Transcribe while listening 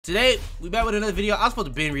Today, we back with another video. I was supposed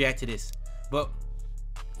to binge react to this, but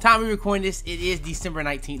time we recording this, it is December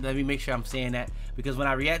 19th. Let me make sure I'm saying that, because when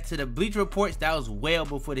I react to the Bleacher reports, that was well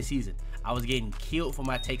before the season. I was getting killed for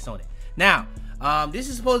my takes on it. Now, this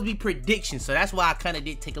is supposed to be predictions, so that's why I kind of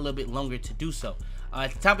did take a little bit longer to do so.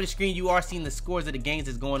 At the top of the screen, you are seeing the scores of the games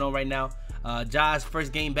that's going on right now. Ja's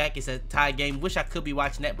first game back, it's a tie game. Wish I could be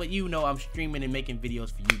watching that, but you know I'm streaming and making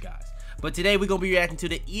videos for you guys. But today, we're going to be reacting to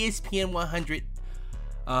the ESPN 100.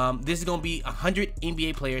 This is going to be 100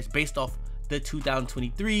 NBA players based off the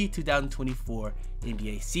 2023-2024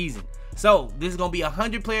 NBA season. So, this is going to be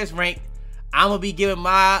 100 players ranked. I'm going to be giving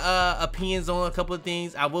my opinions on a couple of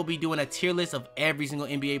things. I will be doing a tier list of every single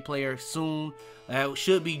NBA player soon. It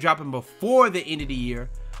should be dropping before the end of the year.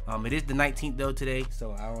 It is the 19th though today,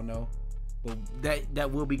 so I don't know. But that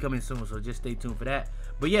will be coming soon, so just stay tuned for that.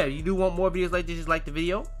 But yeah, if you do want more videos like this, just like the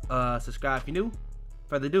video. Subscribe if you're new.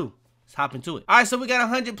 Further ado, let's hop into it. All right, so we got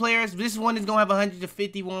 100 players. This one is going to have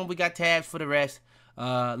 151. We got tabs for the rest.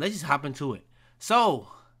 Let's just hop into it. So,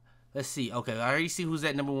 let's see. Okay, I already see who's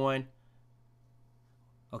at number 1.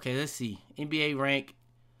 Okay, let's see. NBA rank.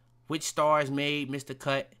 Which stars missed the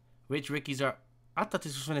cut? Which rookies are... I thought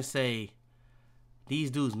this was going to say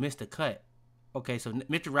these dudes missed the cut. Okay, so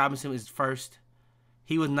Mitchell Robinson is first.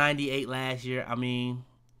 He was 98 last year. I mean,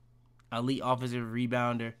 elite offensive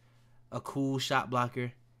rebounder. A cool shot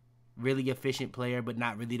blocker. Really efficient player, but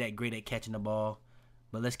not really that great at catching the ball.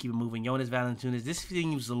 But let's keep it moving. Jonas Valanciunas. This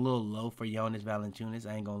seems a little low for Jonas Valanciunas.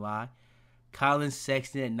 I ain't going to lie. Colin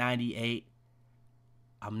Sexton at 98.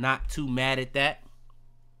 I'm not too mad at that.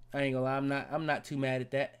 I ain't gonna lie, I'm not too mad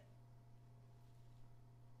at that.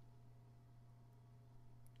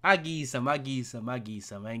 I give you some. I ain't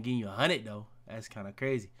giving you 100 though. That's kind of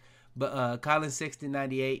crazy. But Colin Sexton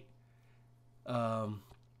 98.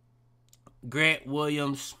 Grant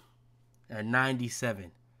Williams at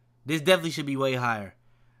 97. This definitely should be way higher.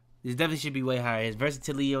 His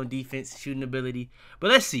versatility on defense, shooting ability.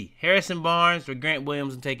 But let's see. Harrison Barnes for Grant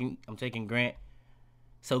Williams. I'm taking Grant.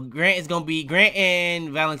 So Grant and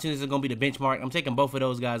Valanciunas are gonna be the benchmark. I'm taking both of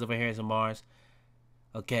those guys over Harrison Barnes.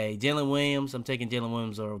 Okay, Jalen Williams. I'm taking Jalen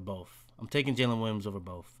Williams over both.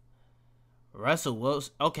 Russell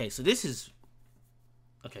Wilson. Okay, so this is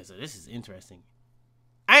interesting.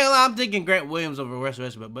 I ain't gonna lie, I'm taking Grant Williams over Russell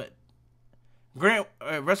Westbrook, but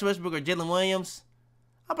Russell Westbrook or Jalen Williams.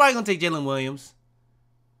 I'm probably gonna take Jalen Williams.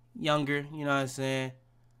 Younger, you know what I'm saying?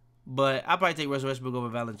 But I'll probably take Russell Westbrook over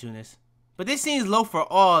Valanciunas. But this seems low for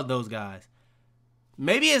all those guys.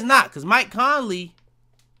 Maybe it's not, because Mike Conley,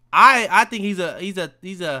 I think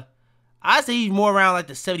I say he's more around like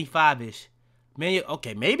the 75-ish. Man,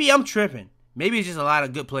 okay, maybe I'm tripping. Maybe it's just a lot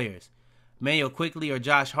of good players. Manuel Quickly or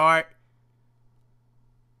Josh Hart.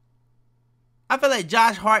 I feel like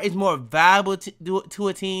Josh Hart is more valuable to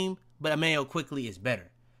a team, but Emmanuel Quickly is better.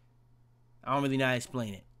 I don't really know how to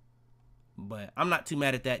explain it. But I'm not too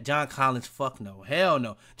mad at that. John Collins, fuck no. Hell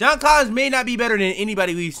no. John Collins may not be better than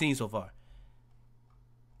anybody we've seen so far.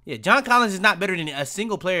 Yeah, John Collins is not better than a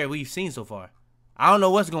single player we've seen so far. I don't know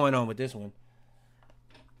what's going on with this one.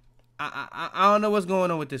 I don't know what's going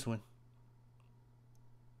on with this one.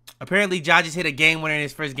 Apparently, Ja just hit a game winner in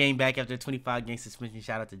his first game back after a 25-game suspension.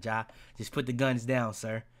 Shout out to Ja. Just put the guns down,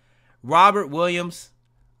 sir. Robert Williams.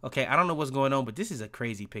 Okay, I don't know what's going on, but this is a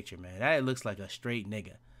crazy picture, man. That looks like a straight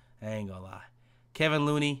nigga. I ain't gonna lie. Kevin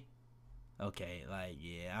Looney. Okay, like,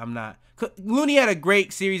 yeah, I'm not. Looney had a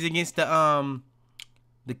great series against the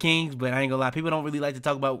Kings, but I ain't gonna lie. People don't really like to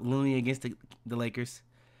talk about Looney against the Lakers.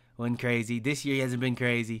 Wasn't crazy. This year he hasn't been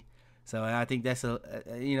crazy. So I think that's you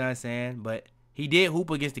know what I'm saying? But he did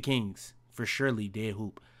hoop against the Kings. For surely did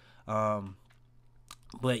hoop.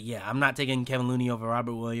 But yeah, I'm not taking Kevin Looney over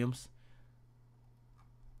Robert Williams.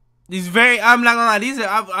 I'm not gonna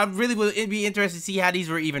lie, I really would be interested to see how these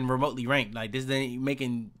were even remotely ranked. Like, this isn't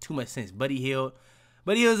making too much sense. Buddy Hield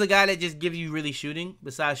is a guy that just gives you really shooting.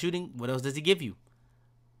 Besides shooting, what else does he give you?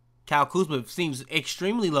 Kyle Kuzma seems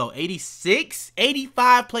extremely low. 86?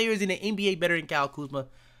 85 players in the NBA better than Kyle Kuzma.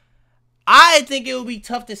 I think it would be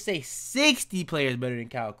tough to say 60 players better than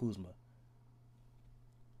Kyle Kuzma.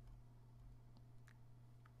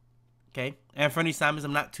 Okay. Anthony Simons,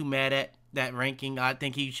 I'm not too mad at that ranking. I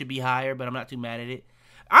think he should be higher, but I'm not too mad at it.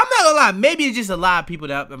 I'm not gonna lie, maybe it's just a lot of people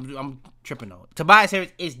that I'm tripping on. Tobias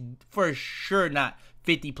Harris is for sure not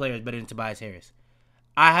 50 players better than Tobias Harris.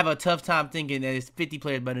 I have a tough time thinking that it's 50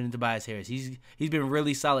 players better than Tobias Harris. He's been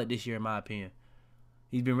really solid this year, in my opinion.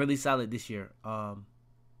 He's been really solid this year.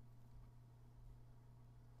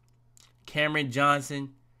 Cameron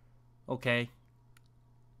Johnson, okay.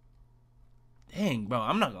 dang, bro,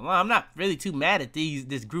 I'm not gonna lie. I'm not really too mad at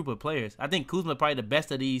this group of players. I think Kuzma probably the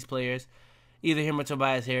best of these players, either him or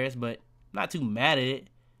Tobias Harris, but not too mad at it.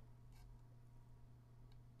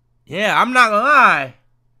 Yeah, I'm not gonna lie.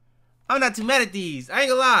 I'm not too mad at these. I ain't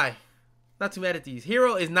gonna lie. Not too mad at these.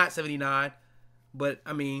 Hero is not 79, but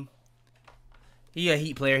I mean, he a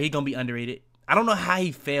Heat player. He gonna be underrated. I don't know how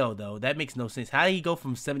he failed though. That makes no sense. How did he go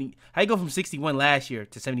from 70? How did he go from 61 last year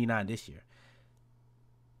to 79 this year?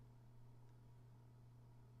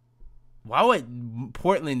 Why would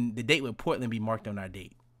Portland, the date with Portland, be marked on our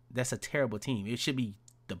date? That's a terrible team. It should be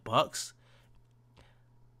the Bucks.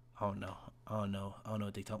 I don't know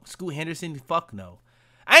what they talking. Scoot Henderson, fuck no.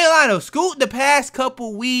 I ain't gonna lie though. Scoot the past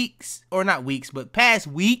couple weeks, or not weeks, but past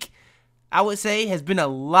week, I would say has been a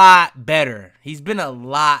lot better. He's been a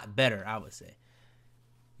lot better, I would say.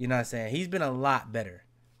 You know what I'm saying? He's been a lot better.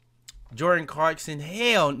 Jordan Clarkson,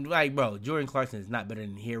 hell, like bro, Jordan Clarkson is not better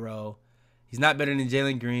than Hero. He's not better than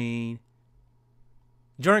Jalen Green.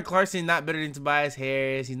 Jordan Clarkson is not better than Tobias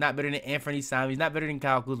Harris. He's not better than Anthony Simons. He's not better than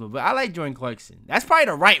Kyle Kuzma. But I like Jordan Clarkson. That's probably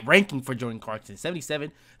the right ranking for Jordan Clarkson.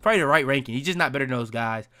 77, probably the right ranking. He's just not better than those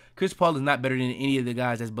guys. Chris Paul is not better than any of the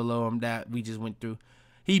guys that's below him that we just went through.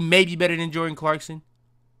 He may be better than Jordan Clarkson.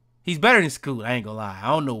 He's better than Scoot. I ain't gonna lie. I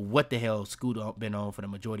don't know what the hell Scoot been on for the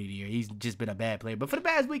majority of the year. He's just been a bad player. But for the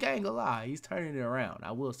past week, I ain't gonna lie. He's turning it around.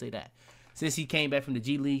 I will say that. Since he came back from the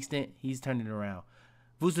G League stint, he's turning it around.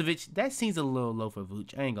 Vucevic, that seems a little low for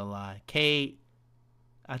Vooch. I ain't gonna lie. Cade,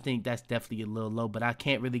 I think that's definitely a little low, but I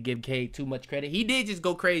can't really give Cade too much credit. He did just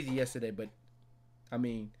go crazy yesterday, but, I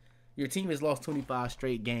mean, your team has lost 25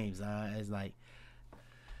 straight games. It's like,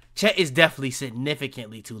 Chet is definitely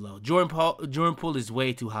significantly too low. Jordan Poole is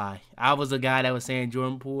way too high. I was a guy that was saying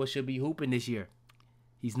Jordan Poole should be hooping this year.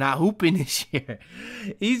 He's not hooping this year.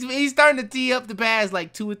 He's starting to tee up the past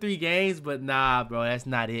like 2 or 3 games, but nah, bro, that's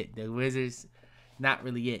not it. The Wizards, not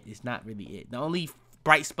really it. It's not really it. The only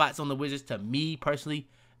bright spots on the Wizards, to me personally,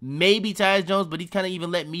 maybe Tyus Jones, but he's kind of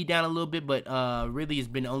even let me down a little bit. But really, it's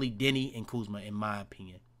been only Denny and Kuzma, in my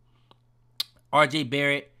opinion. RJ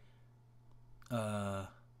Barrett,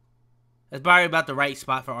 that's probably about the right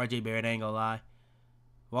spot for RJ Barrett. I ain't gonna lie.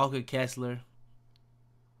 Walker Kessler.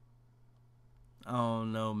 I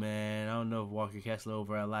don't know, man. I don't know if Walker Kessler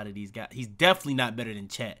over a lot of these guys. He's definitely not better than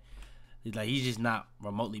Chet. He's just not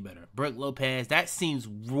remotely better. Brook Lopez, that seems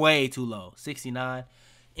way too low. 69.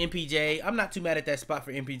 MPJ, I'm not too mad at that spot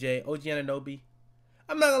for MPJ. OG Anunoby.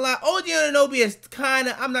 I'm not gonna lie. OG Anunoby is kind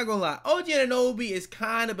of, I'm not gonna lie. OG Anunoby is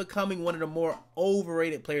kind of becoming one of the more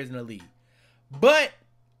overrated players in the league. But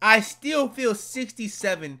I still feel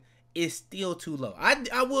 67 is still too low.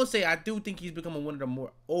 I will say I do think he's becoming one of the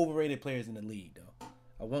more overrated players in the league, though.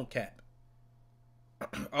 I won't cap.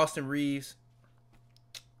 Austin Reeves.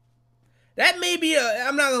 That may be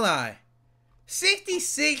I'm not gonna lie.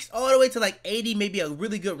 66 all the way to like 80 may be a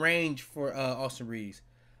really good range for Austin Reeves.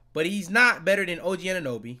 But he's not better than OG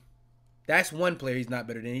Anunoby. That's one player he's not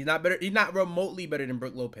better than. He's not remotely better than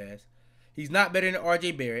Brook Lopez. He's not better than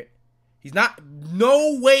RJ Barrett. He's not,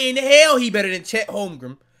 no way in hell he better than Chet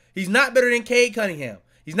Holmgren. He's not better than Cade Cunningham.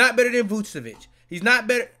 He's not better than Vucevic. He's not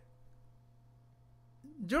better.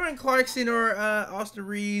 Jordan Clarkson or Austin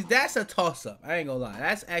Reeves, that's a toss-up. I ain't gonna lie.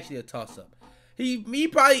 That's actually a toss-up. He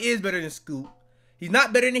probably is better than Scoot. He's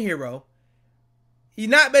not better than Hero. He's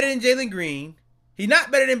not better than Jalen Green. He's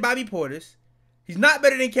not better than Bobby Portis. He's not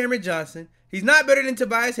better than Cameron Johnson. He's not better than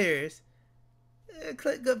Tobias Harris.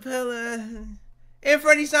 Clint Capella.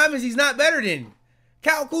 Anthony Simons, he's not better than.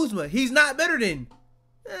 Kyle Kuzma, he's not better than.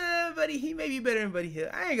 Buddy, he may be better than Buddy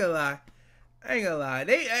Hield. I ain't gonna lie.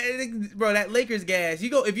 Bro, that Lakers gas.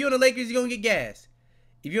 If you're on the Lakers, you're gonna get gas.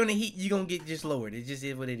 If you're on the Heat, you're gonna get just lowered. It just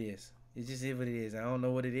is what it is. It just is what it is. I don't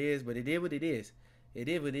know what it is, but it is what it is. It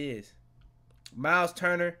is what it is. Miles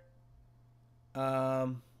Turner. He's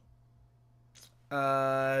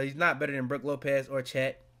not better than Brook Lopez or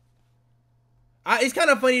Chet. It's kind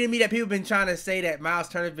of funny to me that people have been trying to say that Miles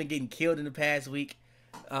Turner's been getting killed in the past week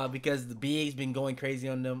because the bigs been going crazy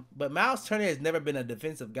on them. But Miles Turner has never been a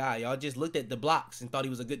defensive guy. Y'all just looked at the blocks and thought he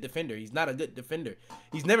was a good defender. He's not a good defender.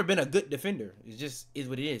 He's never been a good defender. It just is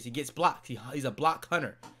what it is. He gets blocked. He's a block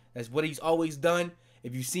hunter. That's what he's always done.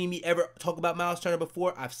 If you've seen me ever talk about Miles Turner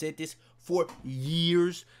before, I've said this for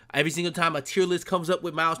years. Every single time a tier list comes up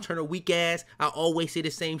with Miles Turner weak ass, I always say the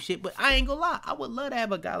same shit. But I ain't gonna lie. I would love to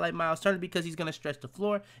have a guy like Miles Turner because he's gonna stretch the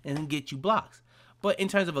floor and get you blocks. But in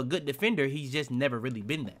terms of a good defender, he's just never really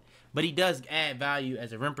been that. But he does add value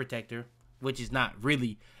as a rim protector, which is not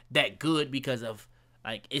really that good because of,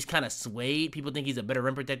 like, it's kind of swayed. People think he's a better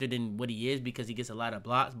rim protector than what he is because he gets a lot of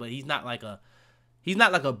blocks. But he's not like a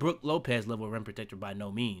Brook Lopez level rim protector by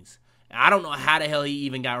no means. I don't know how the hell he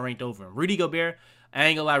even got ranked over him. Rudy Gobert, I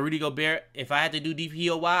ain't gonna lie, Rudy Gobert, if I had to do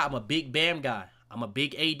DPOY, I'm a big Bam guy. I'm a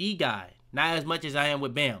big AD guy. Not as much as I am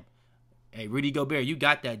with Bam. Hey, Rudy Gobert, you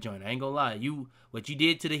got that joint. I ain't gonna lie. What you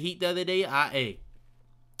did to the Heat the other day, hey,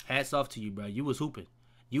 hats off to you, bro. You was hooping.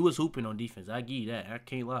 You was hooping on defense. I give you that. I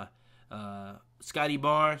can't lie. Scotty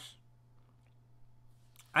Barnes.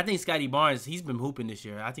 I think Scotty Barnes, he's been hooping this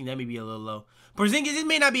year. I think that may be a little low. Porzingis, it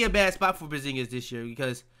may not be a bad spot for Porzingis this year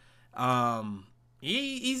because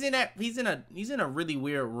he's in a really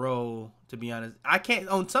weird role, to be honest.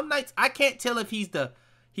 On some nights I can't tell if he's the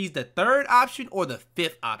third option or the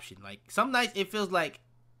fifth option. Like some nights it feels like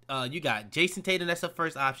you got Jason Tatum, that's the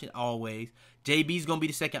first option always. JB's gonna be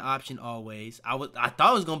the second option always. I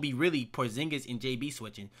thought it was gonna be really Porzingis and JB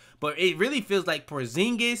switching, but it really feels like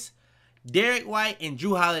Porzingis, Derek White, and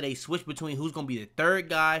Drew Holiday switch between who's gonna be the third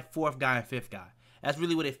guy, fourth guy, and fifth guy. That's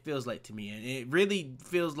really what it feels like to me, and it really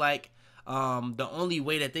feels like the only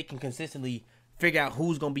way that they can consistently figure out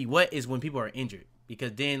who's gonna be what is when people are injured.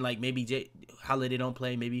 Because then, like, maybe Holiday don't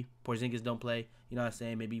play, maybe Porzingis don't play, you know what I'm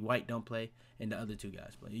saying? Maybe White don't play, and the other two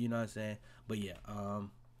guys play, you know what I'm saying? But yeah,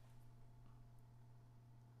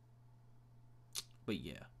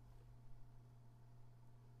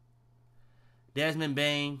 Desmond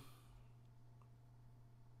Bane.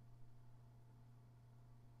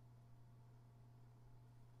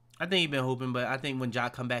 I think he's been hooping, but I think when Ja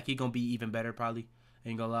come back, he gonna be even better probably.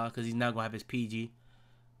 Ain't gonna lie, because he's not gonna have his PG.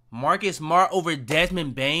 Marcus Smart over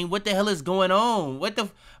Desmond Bane. What the hell is going on?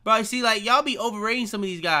 Bro, see, like, y'all be overrating some of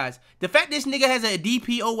these guys. The fact this nigga has a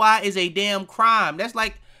DPOY is a damn crime. That's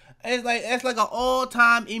like an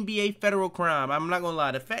all-time NBA federal crime. I'm not gonna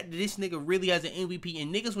lie. The fact that this nigga really has an MVP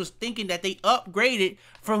and niggas was thinking that they upgraded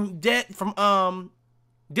from Dillon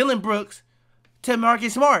Brooks to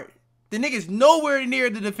Marcus Smart. The nigga's nowhere near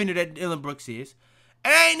the defender that Dillon Brooks is.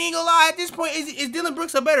 And I ain't gonna lie, at this point, is Dillon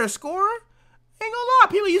Brooks a better scorer? Ain't gonna lie,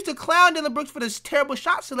 people used to clown Dillon Brooks for this terrible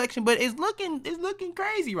shot selection, but it's looking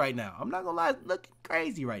crazy right now. I'm not gonna lie, it's looking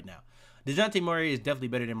crazy right now. DeJounte Murray is definitely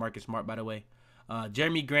better than Marcus Smart, by the way.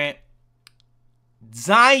 Jeremy Grant.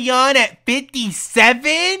 Zion at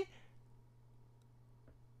 57?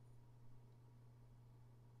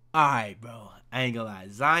 Alright, bro. I ain't gonna lie.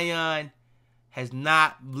 Zion has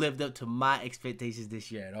not lived up to my expectations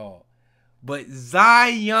this year at all. But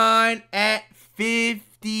Zion at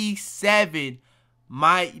 57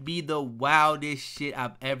 might be the wildest shit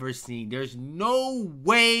I've ever seen. There's no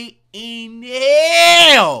way in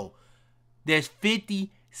hell there's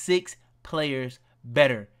 56 players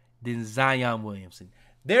better than Zion Williamson.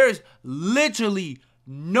 There's literally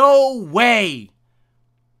no way.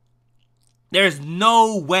 There's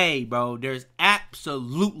no way, bro. There's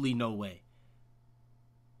absolutely no way.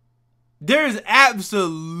 There's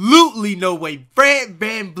absolutely no way Fred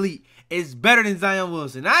VanVleet is better than Zion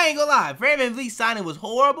Williamson. I ain't gonna lie. Fred VanVleet's signing was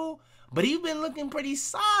horrible, but he's been looking pretty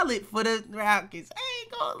solid for the Rockets. I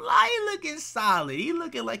ain't gonna lie. He looking solid. He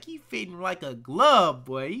looking like he fitting like a glove,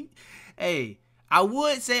 boy. I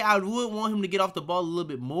would say I would want him to get off the ball a little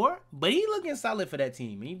bit more, but he looking solid for that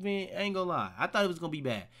team. I ain't gonna lie. I thought it was gonna be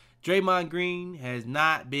bad. Draymond Green has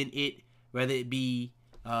not been it, whether it be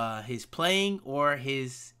his playing or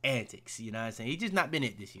his antics. You know what I'm saying? He's just not been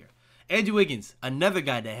it this year. Andrew Wiggins, another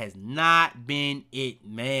guy that has not been it,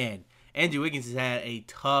 man. Andrew Wiggins has had a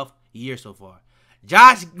tough year so far.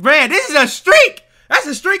 Josh Grant, this is a streak. That's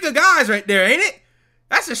a streak of guys right there, ain't it?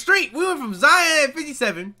 That's a streak. We went from Zion at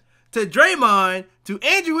 57 to Draymond to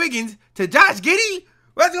Andrew Wiggins to Josh Giddey.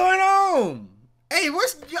 What's going on? Hey,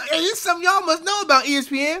 this is something y'all must know about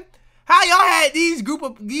ESPN. How y'all had these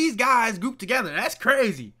guys grouped together? That's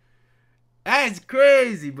crazy. That's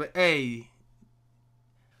crazy. But hey,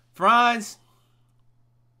 Franz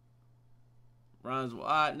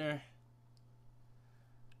Wagner,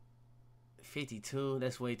 52.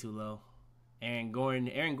 That's way too low. Aaron Gordon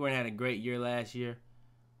had a great year last year,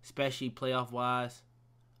 especially playoff wise.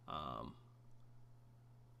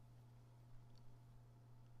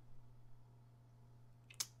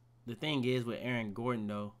 The thing is with Aaron Gordon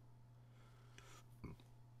though,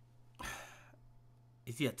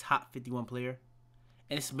 is he a top 51 player?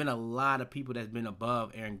 And it's been a lot of people that's been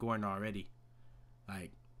above Aaron Gordon already,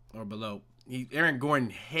 like, or below. Aaron Gordon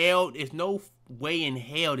held. There's no way in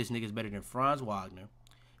hell this nigga's better than Franz Wagner.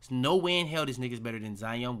 There's no way in hell this nigga's better than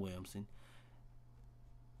Zion Williamson.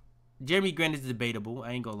 Jeremy Grant is debatable.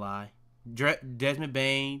 I ain't gonna lie. Desmond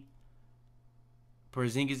Bane.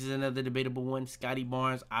 Porzingis is another debatable one. Scotty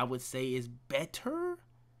Barnes, I would say, is better.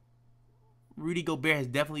 Rudy Gobert has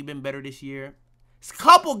definitely been better this year. There's a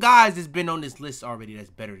couple guys that's been on this list already that's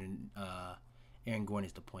better than Aaron Gordon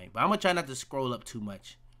is the point. But I'm going to try not to scroll up too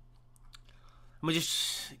much. I'm gonna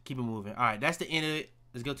just keep it moving. All right, that's the end of it.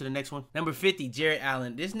 Let's go to the next one. Number 50, Jarrett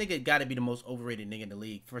Allen. This nigga got to be the most overrated nigga in the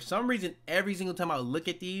league. For some reason, every single time I look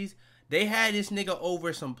at these, they had this nigga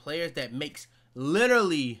over some players that makes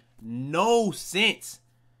literally no sense.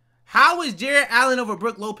 How is Jarrett Allen over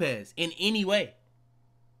Brook Lopez in any way?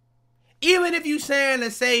 Even if you saying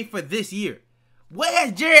to say for this year, what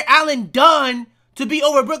has Jarrett Allen done to be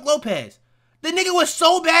over Brook Lopez? The nigga was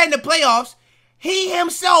so bad in the playoffs, he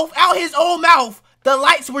himself, out his own mouth, the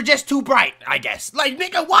lights were just too bright, I guess. Like,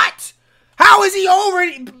 nigga, what? How is he over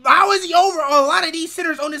a lot of these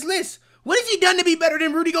sinners on this list? What has he done to be better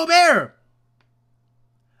than Rudy Gobert?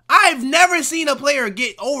 I've never seen a player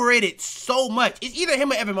get overrated so much. It's either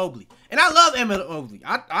him or Evan Mobley. And I love Evan Mobley.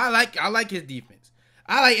 I like his defense.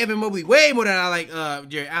 I like Evan Mobley way more than I like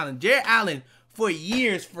Jarrett Allen. Jarrett Allen, for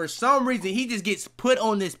years, for some reason, he just gets put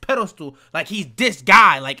on this pedestal like he's this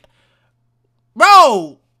guy. Like,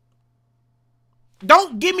 bro,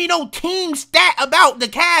 don't give me no team stat about the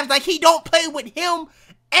Cavs like he don't play with him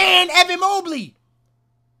and Evan Mobley.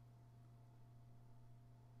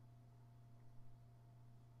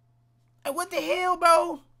 Like, what the hell,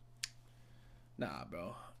 bro? Nah,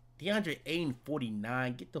 bro. DeAndre Ayton,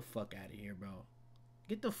 49. Get the fuck out of here, bro.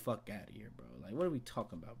 Get the fuck out of here, bro. Like, what are we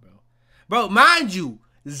talking about, bro? Bro, mind you,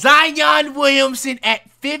 Zion Williamson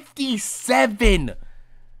at 57.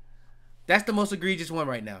 That's the most egregious one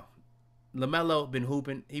right now. LaMelo been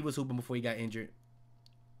hooping. He was hooping before he got injured.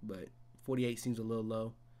 But 48 seems a little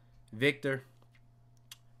low. Victor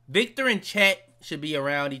and Chet should be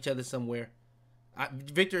around each other somewhere.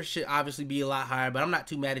 Victor should obviously be a lot higher, but I'm not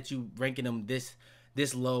too mad at you ranking him this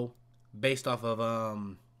low based off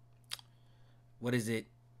of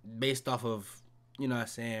based off of, you know what I'm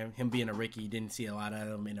saying, him being a rookie. Didn't see a lot of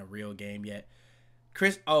him in a real game yet.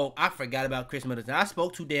 I forgot about Chris Middleton. I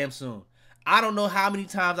spoke too damn soon. I don't know how many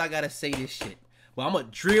times I gotta say this shit, but I'm gonna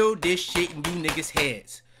drill this shit in you niggas'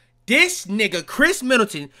 heads. This nigga, Chris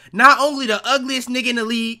Middleton, not only the ugliest nigga in the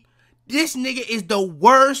league, this nigga is the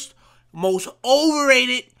worst, most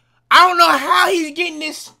overrated. I don't know how he's getting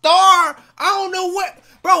this star. I don't know what.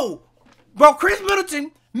 Bro, Chris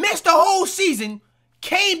Middleton missed the whole season,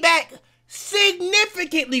 came back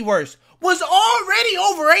significantly worse, was already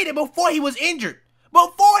overrated before he was injured.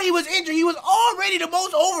 Before he was injured, he was already the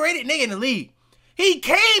most overrated nigga in the league. He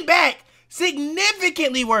came back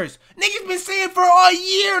significantly worse. Niggas been saying for a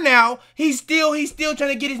year now, he's still trying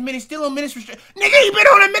to get his minutes, still on minutes restriction. Nigga, he been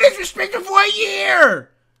on a minutes restriction for a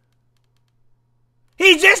year.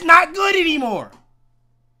 He's just not good anymore.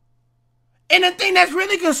 And the thing that's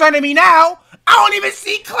really concerning me now, I don't even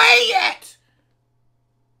see Clay yet.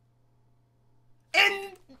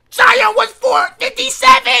 And Zion was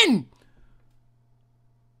 457.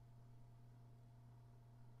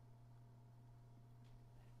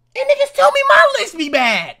 And niggas tell me my list be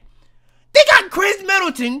bad. They got Chris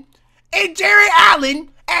Middleton and Jarrett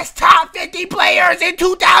Allen as top 50 players in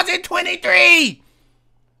 2023.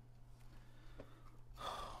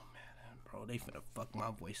 Oh, man, bro, they finna fuck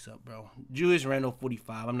my voice up, bro. Julius Randle,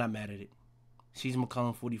 45. I'm not mad at it. She's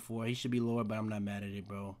McCollum, 44. He should be lower, but I'm not mad at it,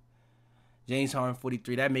 bro. James Harden,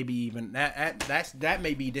 43. That may be even that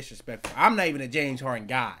may be disrespectful. I'm not even a James Harden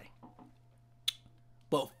guy.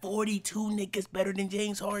 But 42 niggas better than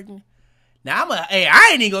James Harden? Now, I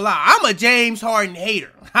ain't even gonna lie. I'm a James Harden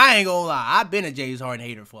hater. I ain't gonna lie. I've been a James Harden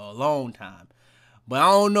hater for a long time. But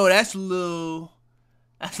I don't know. That's a little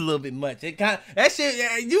bit much. That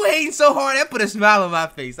shit, you hating so hard, that put a smile on my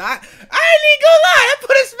face. I ain't even gonna lie. That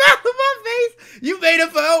put a smile on my face. You made it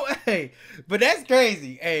for, hey. But that's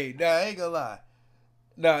crazy. Hey, no, I ain't gonna lie.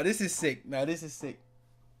 No, this is sick. This is sick.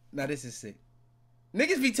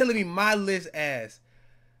 Niggas be telling me my list ass.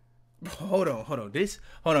 Hold on.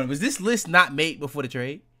 Was this list not made before the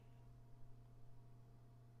trade?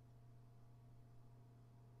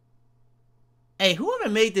 Hey, whoever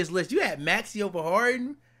made this list, you had Maxey over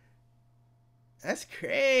Harden? That's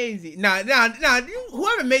crazy. Nah.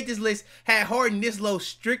 Whoever made this list had Harden this low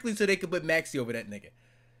strictly so they could put Maxey over that nigga.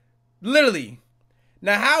 Literally.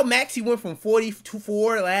 Now, how Maxey went from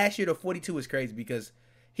 44 last year to 42 is crazy because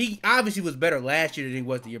he obviously was better last year than he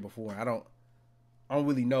was the year before. I don't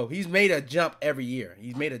really know. He's made a jump every year.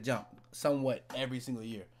 He's made a jump somewhat every single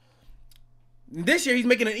year. This year, he's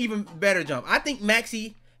making an even better jump. I think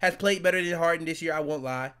Maxey has played better than Harden this year. I won't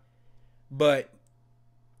lie. But,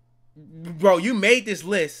 bro, you made this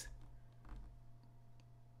list.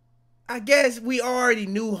 I guess we already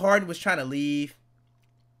knew Harden was trying to leave.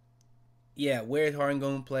 Yeah, where's Harden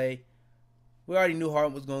going to play? We already knew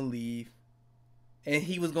Harden was going to leave. And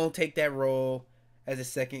he was going to take that role as a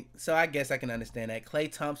second. So I guess I can understand that.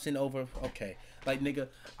 Klay Thompson over. Okay. Like, nigga,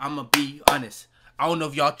 I'm going to be honest. I don't know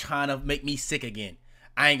if y'all trying to make me sick again.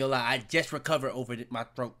 I ain't gonna lie. I just recovered over my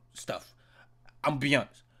throat stuff. I'm gonna be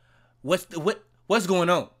honest. What's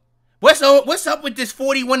going on? What's up with this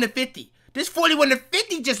 41-50? This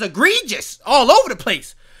 41-50 just egregious all over the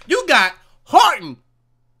place. You got Harden.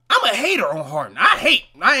 I'm a hater on Harden. I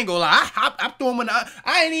ain't gonna lie. I threw him in.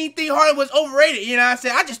 I didn't even think Harden was overrated. You know what I'm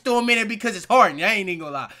saying? I just threw him in there because it's Harden. I ain't even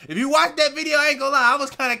gonna lie. If you watch that video, I ain't gonna lie. I was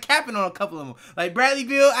kind of capping on a couple of them. Like Bradley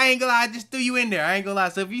Beal, I ain't gonna lie. I just threw you in there. I ain't gonna lie.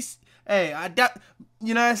 So if you, hey,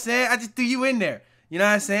 you know what I'm saying? I just threw you in there. You know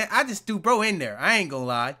what I'm saying? I just threw bro in there. I ain't gonna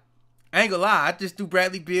lie. I just threw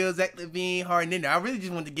Bradley Beal, Zach LaVine, Harden in there. I really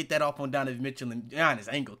just wanted to get that off on Donovan Mitchell and Giannis.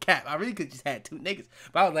 I ain't gonna cap. I really could just had two niggas.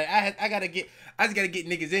 But I was like, I just gotta get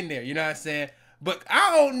niggas in there. You know what I'm saying? But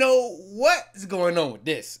I don't know what's going on with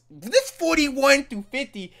this. This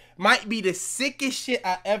 41-50 might be the sickest shit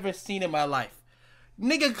I ever seen in my life.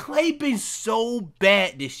 Nigga, Klay been so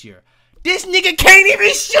bad this year. This nigga can't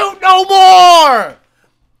even shoot no more.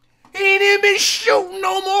 He ain't even been shooting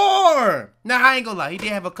no more. Now, I ain't gonna lie. He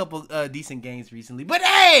did have a couple decent games recently. But,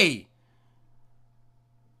 hey!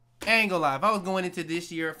 I ain't gonna lie. If I was going into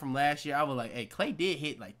this year from last year, I was like, hey, Klay did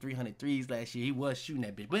hit like 300 threes last year. He was shooting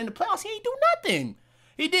that bitch. But in the playoffs, he ain't do nothing.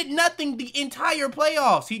 He did nothing the entire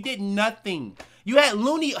playoffs. He did nothing. You had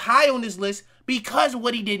Looney high on this list because of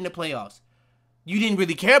what he did in the playoffs. You didn't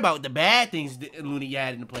really care about the bad things that Looney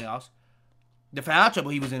had in the playoffs. The foul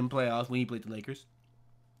trouble he was in the playoffs when he played the Lakers.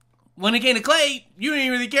 When it came to Klay, you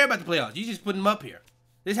didn't really care about the playoffs. You just put him up here.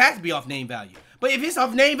 This has to be off name value. But if it's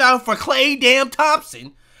off name value for Klay damn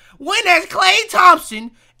Thompson, when has Klay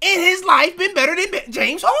Thompson in his life been better than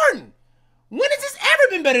James Harden? When has this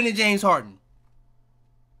ever been better than James Harden?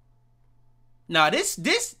 Nah, this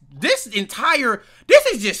is the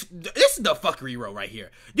fuckery row right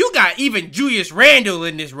here. You got even Julius Randle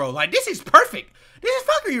in this row. Like, this is perfect. This is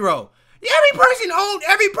fuckery row.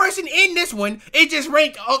 Every person in this one is just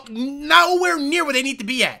ranked nowhere near where they need to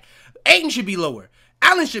be at. Ayton should be lower.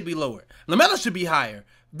 Allen should be lower. LaMelo should be higher.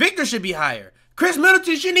 Victor should be higher. Chris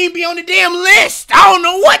Middleton shouldn't even be on the damn list. I don't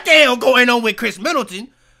know what the hell going on with Chris Middleton.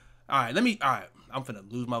 I'm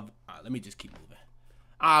finna lose my... let me just keep moving.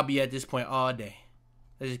 I'll be at this point all day.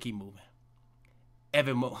 Let's just keep moving.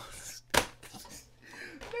 Evan Mobley.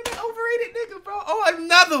 Overrated nigga, bro. Oh,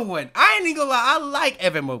 another one. I ain't even gonna lie. I like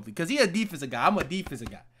Evan Mobley because he a defensive guy. I'm a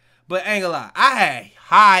defensive guy. But I ain't gonna lie. I had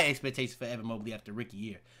high expectations for Evan Mobley after rookie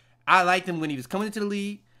year. I liked him when he was coming into the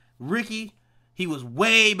league. Rookie, he was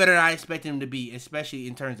way better than I expected him to be, especially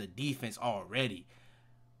in terms of defense already.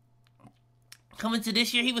 Coming to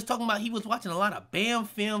this year, he was talking about he was watching a lot of Bam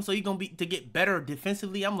film, so he gonna be to get better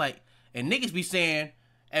defensively. I'm like, and niggas be saying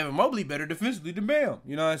Evan Mobley better defensively than Bam.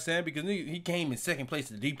 You know what I'm saying? Because he came in second place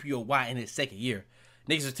to the DPOY in his second year.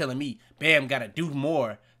 Niggas was telling me Bam got to do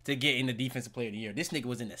more to get in the Defensive Player of the Year. This nigga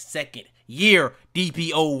was in the second year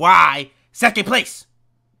DPOY, second place.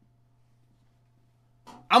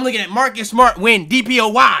 I'm looking at Marcus Smart win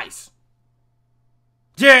DPOYs.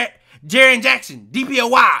 Jaren Jackson,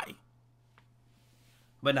 DPOY.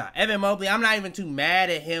 But nah, Evan Mobley, I'm not even too mad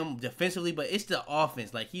at him defensively, but it's the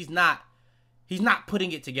offense. Like, he's not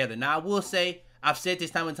putting it together. Now, I will say, I've said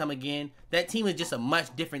this time and time again, that team is just a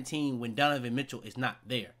much different team when Donovan Mitchell is not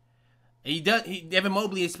there. Evan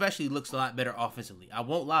Mobley especially looks a lot better offensively. I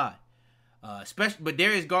won't lie. But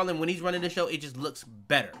Darius Garland, when he's running the show, it just looks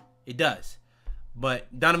better. It does.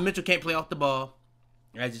 But Donovan Mitchell can't play off the ball.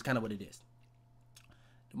 That's just kind of what it is.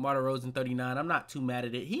 DeMar DeRozan, 39. I'm not too mad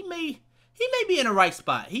at it. He may be in the right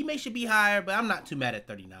spot. Should be higher, but I'm not too mad at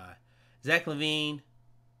 39. Zach LaVine.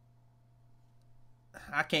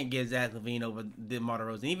 I can't get Zach LaVine over DeMar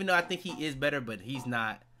DeRozan, even though I think he is better, but he's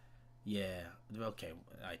not. Yeah. Okay.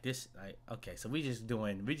 Like this. Okay. So we just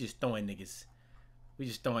throwing niggas. We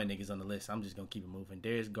just throwing niggas on the list. I'm just gonna keep it moving.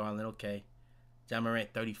 Darius Garland. Okay. John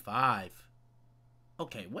Morant, 35.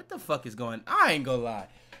 Okay. What the fuck is going? I ain't gonna lie.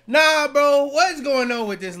 Nah, bro. What's going on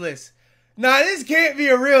with this list? Nah, this can't be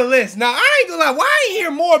a real list. Nah, I ain't gonna lie. Why I ain't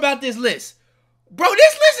hear more about this list? Bro,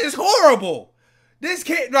 this list is horrible. This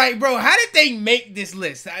can't, like, bro, how did they make this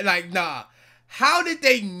list? Like, nah. How did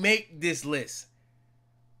they make this list?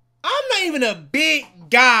 I'm not even a big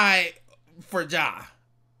guy for Ja.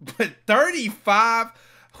 But 35?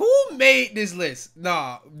 Who made this list?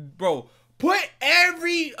 Nah, bro. Put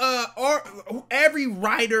every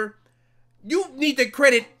writer. You need to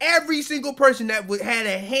credit every single person that had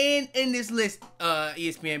a hand in this list,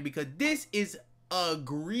 ESPN, because this is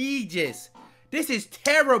egregious. This is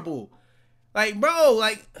terrible. Like, bro,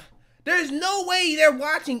 like, there's no way they're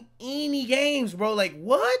watching any games, bro. Like,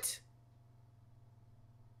 what?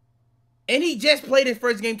 And he just played his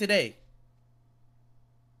first game today.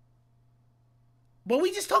 But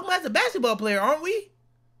we just talking about as a basketball player, aren't we?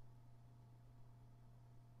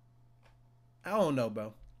 I don't know,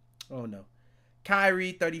 bro. I don't know.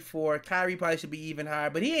 Kyrie, 34. Kyrie probably should be even higher,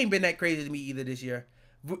 but he ain't been that crazy to me either this year.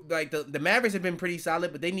 Like, the Mavericks have been pretty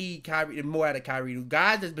solid, but they need Kyrie more out of Kyrie.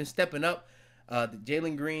 Guys that's been stepping up, the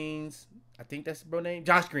Jalen Greens, I think that's the bro name.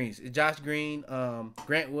 Josh Greens. Josh Green,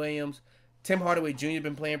 Grant Williams, Tim Hardaway Jr.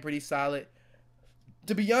 been playing pretty solid.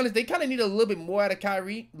 To be honest, they kind of need a little bit more out of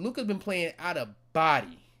Kyrie. Luka's been playing out of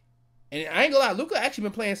body. And I ain't gonna lie, Luka actually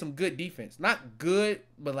been playing some good defense. Not good,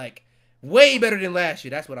 but like way better than last year.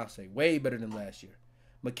 That's what I'll say. Way better than last year.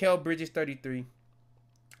 Mikal Bridges, 33.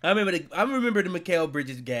 I remember the Mikal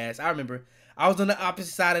Bridges gas. I remember. I was on the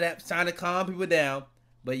opposite side of that, trying to calm people down.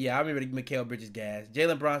 But yeah, I remember the Mikal Bridges gas.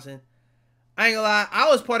 Jalen Brunson. I ain't gonna lie, I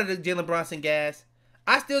was part of the Jalen Brunson gas.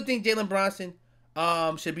 I still think Jalen Brunson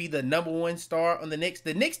should be the #1 star on the Knicks.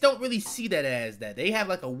 The Knicks don't really see that as that. They have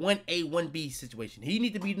like a 1A, 1B situation. He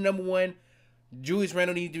needs to be the #1. Julius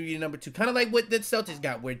Randle needs to be the #2. Kind of like what the Celtics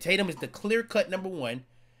got, where Tatum is the clear-cut #1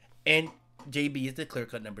 and JB is the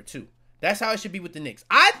clear-cut #2. That's how it should be with the Knicks.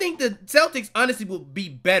 I think the Celtics honestly would be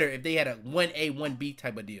better if they had a 1A, 1B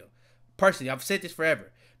type of deal. Personally, I've said this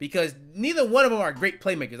forever. Because neither one of them are great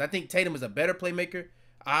playmakers. I think Tatum is a better playmaker,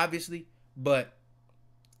 obviously. But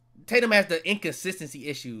Tatum has the inconsistency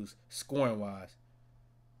issues scoring-wise.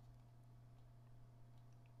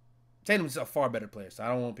 Tatum's a far better player, so I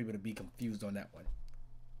don't want people to be confused on that one.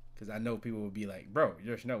 Because I know people will be like, bro,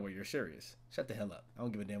 you're serious. Shut the hell up. I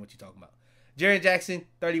don't give a damn what you're talking about. Jaren Jackson,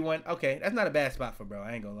 31. Okay, that's not a bad spot for bro.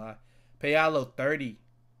 I ain't going to lie. Paolo, 30.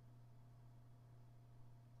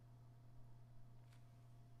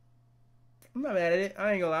 I'm not mad at it.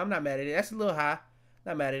 I ain't gonna lie. I'm not mad at it. That's a little high.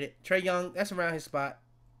 Not mad at it. Trae Young, that's around his spot.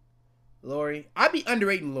 Laurie. I'd be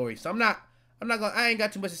underrating Laurie, so I ain't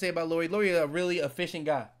got too much to say about Laurie. Laurie is a really efficient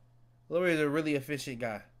guy. Laurie is a really efficient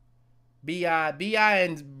guy. B.I.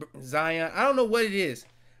 and Zion. I don't know what it is,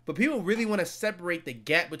 but people really want to separate the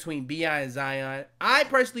gap between B.I. and Zion. I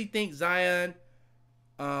personally think Zion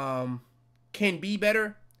can be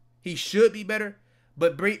better. He should be better.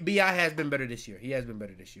 But B.I. has been better this year. He has been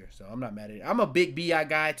better this year, so I'm not mad at it. I'm a big B.I.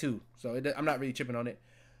 guy, too, so I'm not really tripping on it.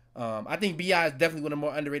 I think B.I. is definitely one of the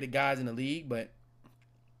more underrated guys in the league, but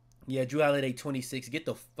yeah, Jrue Holiday, 26. Get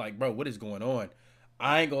the, bro, what is going on?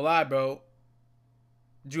 I ain't gonna lie, bro.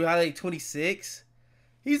 Jrue Holiday, 26.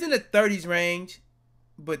 He's in the 30s range,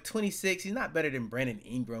 but 26, he's not better than Brandon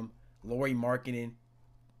Ingram, Lauri Markkanen.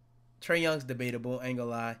 Trae Young's debatable, ain't gonna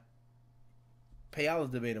lie. Paolo's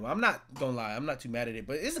debatable. I'm not gonna lie. I'm not too mad at it.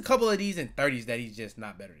 But it's a couple of these in 30s that he's just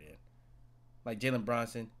not better than. Like Jalen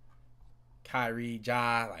Brunson, Kyrie,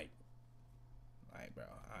 Ja. Like, bro,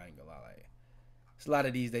 I ain't gonna lie. Like, it's a lot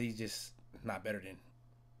of these that he's just not better than.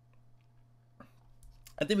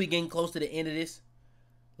 I think we're getting close to the end of this.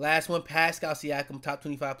 Last one, Pascal Siakam, top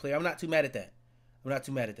 25 player. I'm not too mad at that.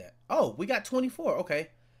 Oh, we got 24. Okay.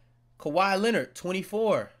 Kawhi Leonard,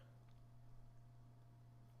 24.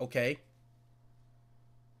 Okay.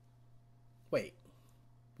 Wait,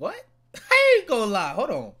 what? I ain't gonna lie. Hold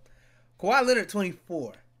on. Kawhi Leonard,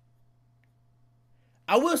 24.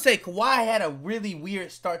 I will say Kawhi had a really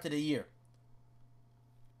weird start to the year.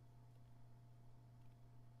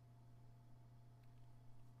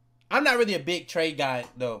 I'm not really a big Trae guy,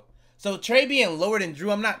 though. So Trae being lower than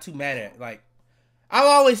Jrue, I'm not too mad at it. Like, I've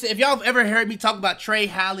always said, if y'all have ever heard me talk about Trae,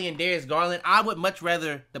 Hallie, and Darius Garland, I would much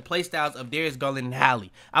rather the play styles of Darius Garland and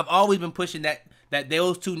Hallie. I've always been pushing that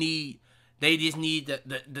those two they just need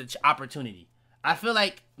the opportunity. I feel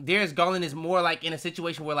like Darius Garland is more like in a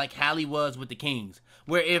situation where like Hallie was with the Kings.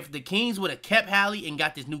 Where if the Kings would have kept Hallie and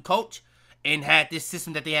got this new coach and had this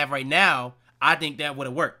system that they have right now, I think that would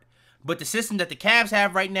have worked. But the system that the Cavs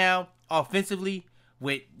have right now, offensively,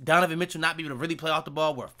 with Donovan Mitchell not being able to really play off the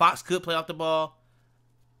ball, where Fox could play off the ball,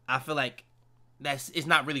 I feel like it's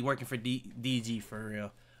not really working for DG for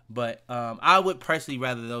real. But I would personally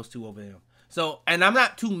rather those two over them. So, and I'm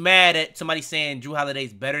not too mad at somebody saying Jrue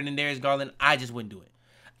Holiday's better than Darius Garland. I just wouldn't do it.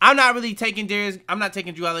 I'm not taking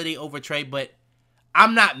Jrue Holiday over Trae, but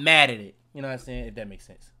I'm not mad at it. You know what I'm saying? If that makes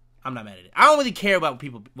sense. I'm not mad at it. I don't really care about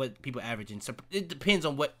what people averaging. So it depends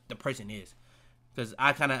on what the person is. Because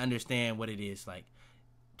I kind of understand what it is. Like,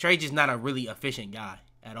 Trae just not a really efficient guy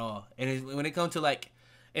at all. And when it comes to, like,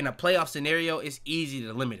 in a playoff scenario, it's easy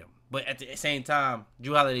to limit him. But at the same time,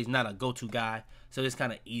 Jrue Holiday's not a go-to guy. So it's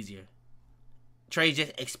kind of easier. Trae's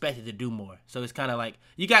just expected to do more. So it's kind of like,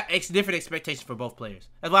 you got different expectations for both players.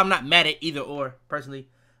 That's why I'm not mad at either or, personally.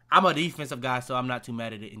 I'm a defensive guy, so I'm not too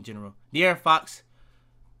mad at it in general. De'Aaron Fox.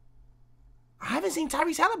 I haven't seen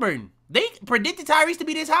Tyrese Halliburton. They predicted Tyrese to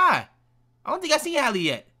be this high. I don't think I've seen Hallie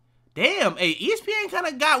yet. Damn, hey, ESPN kind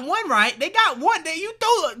of got one right. They got one. You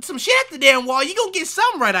throw some shit at the damn wall, you gonna get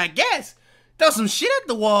something right, I guess. Throw some shit at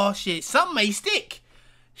the wall, shit. Something may stick.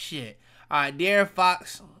 Shit. All right, De'Aaron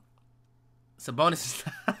Fox. Sabonis is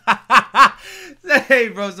hey,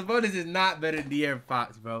 bro, Sabonis is not better than De'Aaron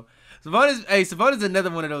Fox, bro. Sabonis is another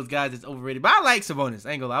one of those guys that's overrated. But I like Sabonis.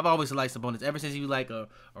 I ain't gonna lie. I've always liked Sabonis. Ever since he was like a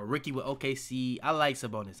rookie with OKC, I like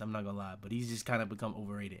Sabonis. I'm not gonna lie. But he's just kind of become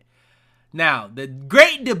overrated. Now, the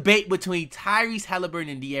great debate between Tyrese Halliburton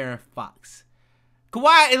and De'Aaron Fox.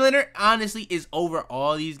 Kawhi and Leonard, honestly, is over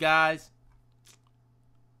all these guys.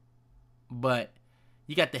 But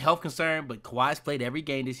you got the health concern, but Kawhi's played every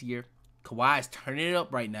game this year. Kawhi is turning it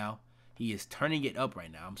up right now. He is turning it up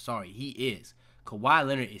right now. I'm sorry. He is. Kawhi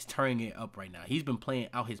Leonard is turning it up right now. He's been playing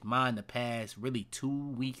out his mind the past really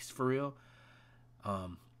 2 weeks for real.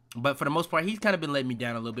 But for the most part, he's kind of been letting me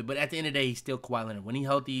down a little bit. But at the end of the day, he's still Kawhi Leonard. When he's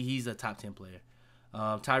healthy, he's a top 10 player.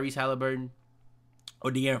 Tyrese Halliburton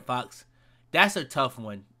or De'Aaron Fox, that's a tough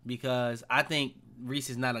one because I think Reese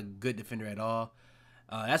is not a good defender at all.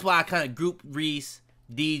 That's why I kind of group Reese,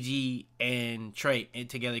 DG, and Trey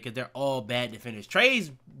together because they're all bad defenders.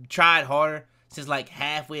 Trey's tried harder since like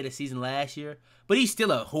halfway of the season last year, but he's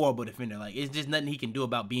still a horrible defender. Like, it's just nothing he can do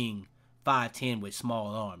about being 5'10" with small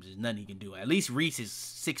arms. There's nothing he can do. At least Reese is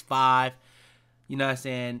 6'5", you know what I'm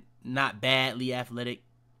saying? Not badly athletic.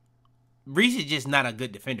 Reese is just not a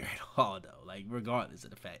good defender at all, though, like, regardless of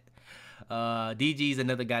the fact. DG's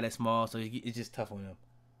another guy that's small, so it's just tough on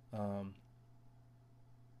him.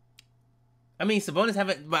 I mean, Sabonis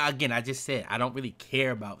haven't, but again, I just said I don't really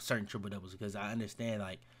care about certain triple doubles because I understand,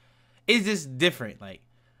 like, it's just different. Like,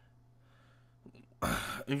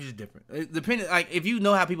 it's just different. It depending, like, if you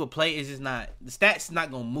know how people play, it's just not, the stats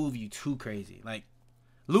not gonna move you too crazy. Like,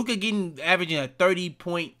 Luka averaging a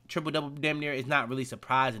 30-point triple double damn near is not really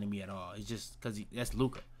surprising to me at all. It's just because that's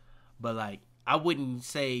Luka. But like, I wouldn't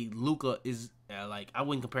say Luka is like, I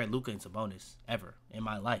wouldn't compare Luka and Sabonis ever in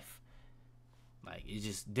my life. Like, it's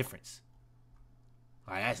just difference.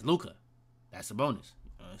 Like, that's Luka. That's Sabonis.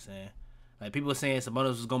 You know what I'm saying? Like, people are saying Sabonis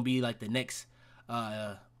was going to be like the next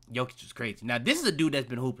Jokic was crazy. Now, this is a dude that's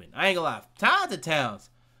been hooping. I ain't going to lie. Towns.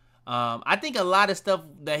 I think a lot of stuff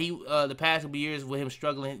that he, the past couple years with him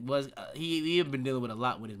struggling was, he had been dealing with a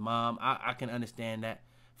lot with his mom. I can understand that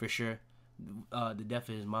for sure. The death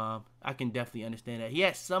of his mom. I can definitely understand that. He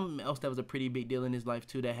had something else that was a pretty big deal in his life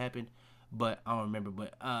too that happened, but I don't remember.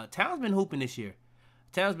 But Towns been hooping this year.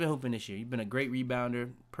 He's been a great rebounder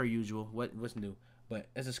per usual. What's new? But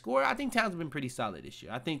as a scorer, I think Towns has been pretty solid this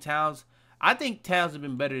year. I think Towns has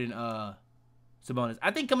been better than Sabonis.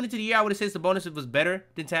 I think coming into the year, I would have said Sabonis was better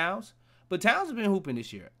than Towns, but Towns has been hooping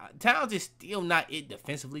this year. Towns is still not it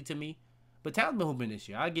defensively to me, but Towns been hooping this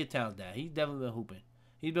year. I give Towns that. He's definitely been hooping.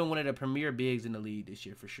 He's been one of the premier bigs in the league this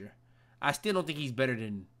year for sure. I still don't think he's better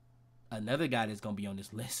than another guy that's gonna be on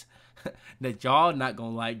this list that y'all not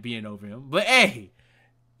gonna like being over him. But hey,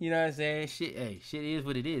 you know what I'm saying? Shit is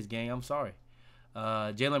what it is, gang. I'm sorry.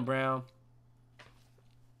 Jaylen Brown.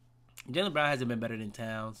 Jaylen Brown hasn't been better than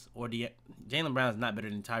Towns. Jaylen Brown is not better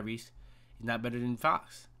than Tyrese. He's not better than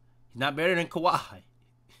Fox. He's not better than Kawhi.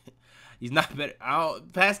 He's not better.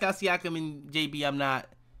 Pascal Siakam and JB, I'm not,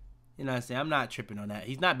 you know what I'm saying? I'm not tripping on that.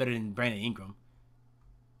 He's not better than Brandon Ingram.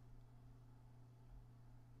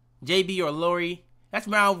 JB or Laurie, that's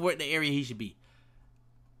around where the area he should be.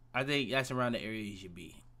 I think that's around the area he should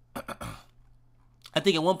be. I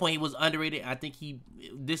think at one point he was underrated. I think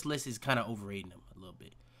this list is kind of overrating him a little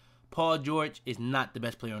bit. Paul George is not the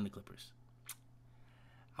best player on the Clippers.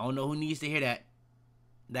 I don't know who needs to hear that.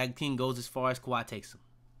 That team goes as far as Kawhi takes them.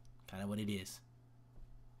 Kind of what it is.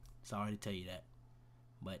 Sorry to tell you that.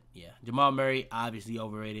 But yeah, Jamal Murray, obviously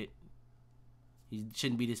overrated. He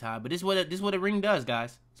shouldn't be this high. But this is what a ring does,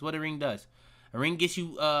 guys. This is what a ring does. A ring gets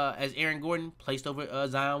you, as Aaron Gordon, placed over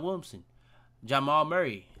Zion Williamson. Jamal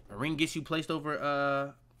Murray, a ring gets you placed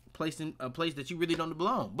over placed in a place that you really don't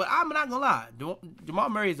belong. But I'm not gonna lie, Jamal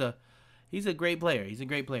Murray he's a great player. He's a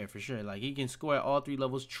great player for sure. Like, he can score at all three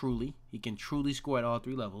levels. He can truly score at all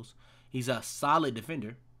three levels. He's a solid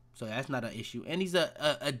defender, so that's not an issue. And he's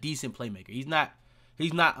a decent playmaker. He's not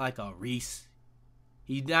like a Reese.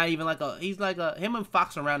 He's not even like him and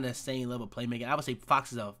Fox are around the same level of playmaking. I would say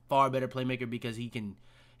Fox is a far better playmaker because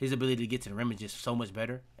his ability to get to the rim is just so much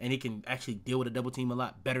better, and he can actually deal with a double team a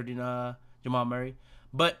lot better than Jamal Murray.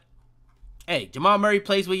 But hey, Jamal Murray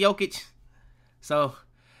plays with Jokic, so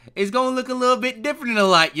it's gonna look a little bit different in the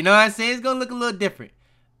light. You know what I'm saying? It's gonna look a little different.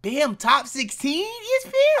 Bam, top 16.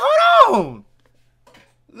 ESPN, hold on.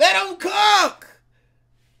 Let him cook.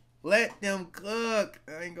 Let them cook.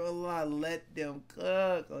 I ain't gonna lie. Let them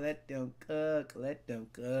cook. Let them cook. Let them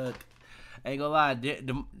cook. I ain't gonna lie.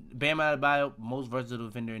 Bam Adebayo, most versatile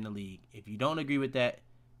defender in the league. If you don't agree with that,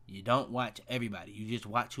 you don't watch everybody. You just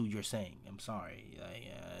watch who you're saying. I'm sorry.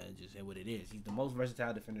 Just say what it is. He's the most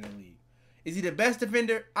versatile defender in the league. Is he the best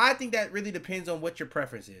defender? I think that really depends on what your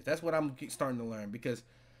preference is. That's what I'm starting to learn because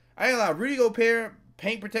I ain't gonna lie. Rudy Gobert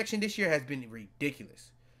paint protection this year has been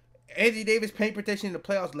ridiculous. Anthony Davis paint protection in the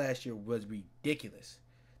playoffs last year was ridiculous.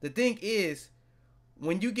 The thing is,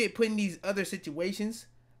 when you get put in these other situations,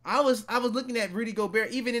 I was looking at Rudy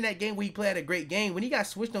Gobert, even in that game where he played a great game, when he got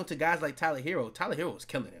switched on to guys like Tyler Hero was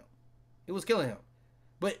killing him. It was killing him.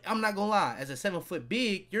 But I'm not going to lie, as a 7-foot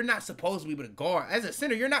big, you're not supposed to be able to guard. As a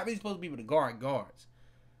center, you're not really supposed to be able to guard guards.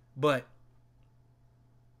 But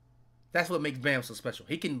that's what makes Bam so special.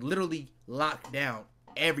 He can literally lock down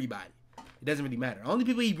everybody. It doesn't really matter. Only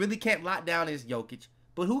people he really can't lock down is Jokic.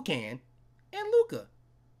 But who can? And Luka.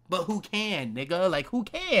 But who can, nigga? Like, who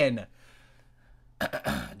can?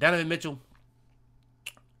 Donovan Mitchell.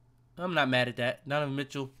 I'm not mad at that. Donovan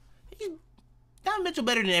Mitchell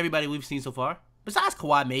better than everybody we've seen so far. Besides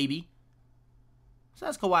Kawhi, maybe.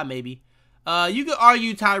 You could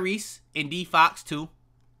argue Tyrese and D Fox, too.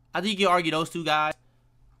 I think you could argue those two guys.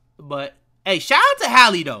 But, hey, shout out to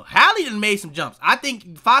Hallie, though. Hallie done made some jumps. I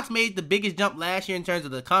think Fox made the biggest jump last year in terms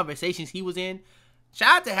of the conversations he was in. Shout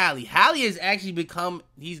out to Hallie. Hallie has actually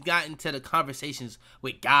he's gotten to the conversations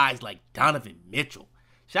with guys like Donovan Mitchell.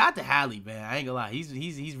 Shout out to Hallie, man. I ain't gonna lie.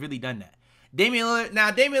 He's really done that. Damian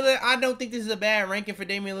Lillard, I don't think this is a bad ranking for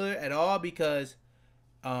Damian Lillard at all because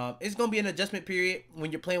it's going to be an adjustment period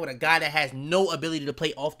when you're playing with a guy that has no ability to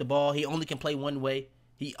play off the ball. He only can play one way.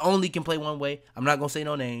 I'm not going to say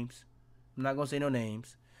no names.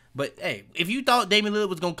 But, hey, if you thought Damian Lillard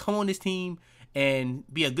was going to come on this team and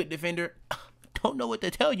be a good defender, don't know what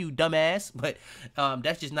to tell you, dumbass. But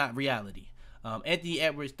that's just not reality. Anthony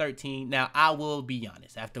Edwards, 13. Now, I will be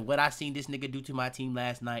honest. After what I seen this nigga do to my team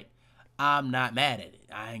last night, I'm not mad at it.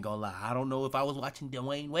 I ain't gonna lie. I don't know if I was watching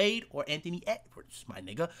Dwayne Wade or Anthony Edwards, my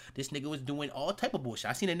nigga. This nigga was doing all type of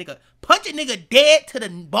bullshit. I seen a nigga punch a nigga dead to the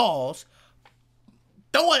balls,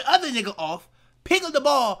 throw another nigga off, pick up the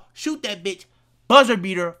ball, shoot that bitch, buzzer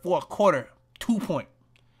beater for a quarter, 2-point.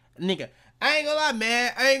 Nigga, I ain't gonna lie,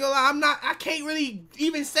 man. I can't really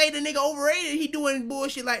even say the nigga overrated. He doing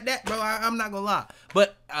bullshit like that, bro. I'm not gonna lie.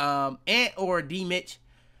 But Ant or D Mitch,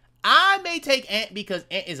 I may take Ant because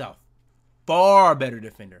Ant is a far better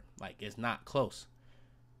defender. Like, it's not close.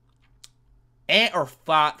 Ant or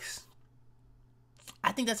Fox,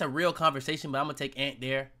 I think that's a real conversation, but I'm going to take Ant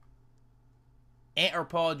there. Ant or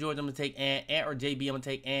Paul George, I'm going to take Ant. Ant or JB, I'm going to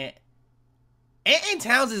take Ant. Ant and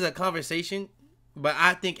Towns is a conversation, but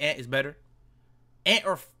I think Ant is better. Ant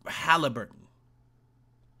or Halliburton.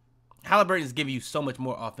 Halliburton is giving you so much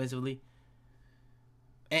more offensively.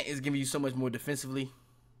 Ant is giving you so much more defensively.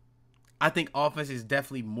 I think offense is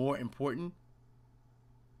definitely more important,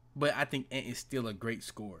 but I think Ant is still a great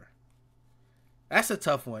scorer. That's a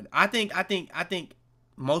tough one. I think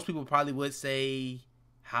most people probably would say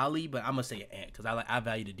Holly, but I'm gonna say Ant because I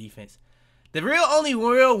value the defense. The only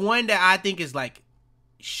real one that I think is like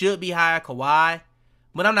should be higher, Kawhi,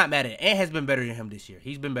 but I'm not mad at it. Ant has been better than him this year.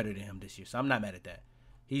 He's been better than him this year, so I'm not mad at that.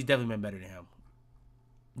 He's definitely been better than him.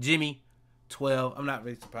 Jimmy, 12. I'm not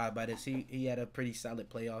really surprised by this. He had a pretty solid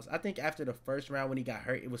playoffs. I think after the first round when he got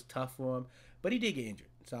hurt, it was tough for him, but he did get injured,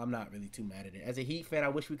 so I'm not really too mad at it. As a Heat fan, I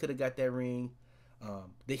wish we could have got that ring.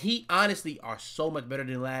 The Heat honestly are so much better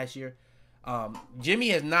than last year. Jimmy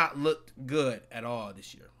has not looked good at all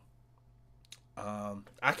this year.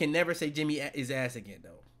 I can never say Jimmy is ass again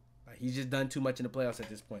though. Like, he's just done too much in the playoffs at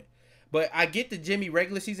this point. But I get the Jimmy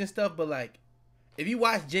regular season stuff, but like if you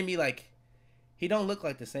watch Jimmy, like he don't look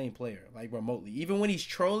like the same player, like remotely. Even when he's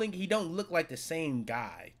trolling, he don't look like the same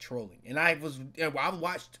guy trolling. And I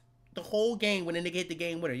watched the whole game when the nigga hit the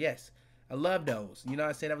game winner. Yes, I love those. You know what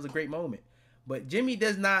I'm saying? That was a great moment. But Jimmy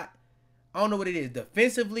does not, I don't know what it is.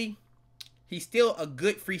 Defensively, he's still a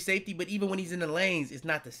good free safety, but even when he's in the lanes, it's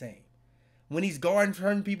not the same. When he's guarding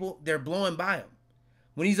certain people, they're blowing by him.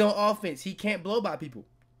 When he's on offense, he can't blow by people.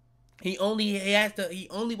 The only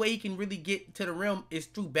way he can really get to the rim is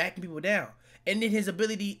through backing people down. And then his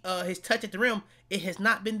ability, his touch at the rim, it has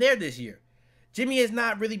not been there this year. Jimmy has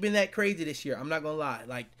not really been that crazy this year. I'm not going to lie.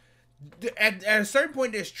 Like, at a certain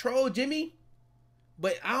point, there's troll Jimmy.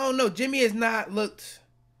 But I don't know. Jimmy has not looked...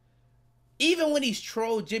 Even when he's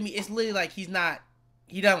trolled Jimmy, it's literally like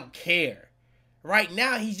he don't care. Right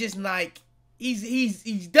now, he's just like...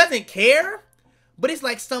 He doesn't care. But it's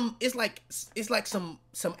like some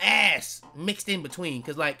ass mixed in between.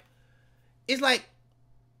 Because, like... It's like...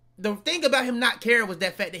 the thing about him not caring was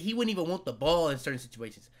that fact that he wouldn't even want the ball in certain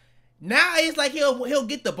situations. Now it's like he'll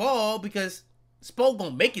get the ball because Spo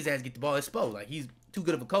gonna make his ass get the ball. It's Spo. Like, he's too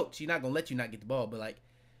good of a coach. He's not gonna let you not get the ball. But like,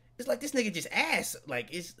 it's like this nigga just ass.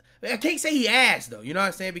 Like, I can't say he ass though. You know what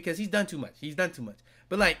I'm saying? Because he's done too much. He's done too much.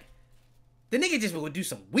 But like, the nigga just would do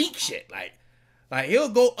some weak shit. Like he'll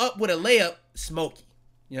go up with a layup, smoky.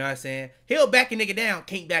 You know what I'm saying? He'll back a nigga down,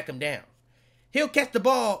 can't back him down. He'll catch the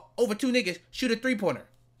ball over 2 niggas, shoot a 3-pointer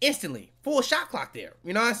instantly, full shot clock there.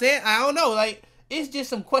 You know what I'm saying? I don't know. Like, it's just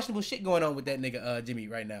some questionable shit going on with that nigga Jimmy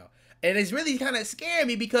right now, and it's really kind of scaring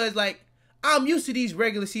me because like I'm used to these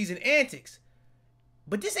regular season antics,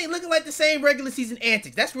 but this ain't looking like the same regular season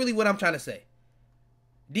antics. That's really what I'm trying to say.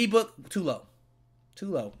 D-Book too low, too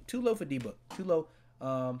low for D-Book, too low,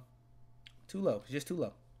 just too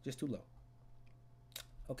low.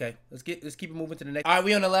 Okay, let's keep it moving to the next. All right,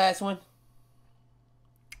 we on the last one.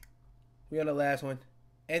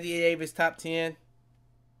 Anthony Davis, top 10.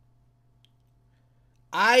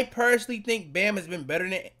 I personally think Bam has been better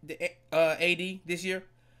than AD this year.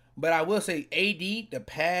 But I will say AD, the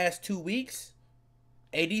past 2 weeks,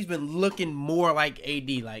 AD's been looking more like AD.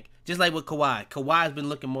 Like, just like with Kawhi. Kawhi's been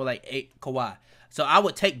looking more like Kawhi. So I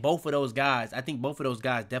would take both of those guys. I think both of those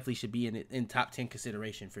guys definitely should be in top 10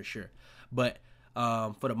 consideration for sure. But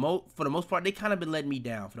for the most part, they kind of been letting me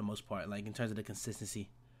down for the most part. Like, in terms of the consistency.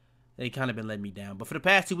 They kind of been letting me down. But for the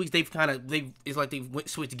past 2 weeks, it's like they've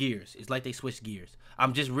switched gears. It's like they switched gears.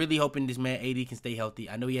 I'm just really hoping this man AD can stay healthy.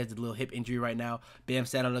 I know he has a little hip injury right now. Bam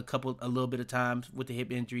sat out a little bit of times with the hip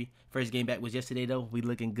injury. First game back was yesterday, though. We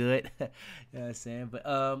looking good. You know what I'm saying? But,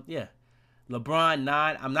 yeah. LeBron,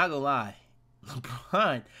 9. I'm not going to lie.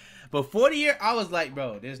 LeBron. Before the year, I was like,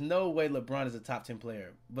 bro, there's no way LeBron is a top 10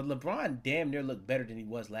 player. But LeBron damn near looked better than he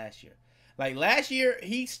was last year. Like, last year,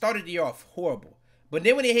 he started the year off horrible. But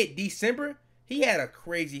then when it hit December, he had a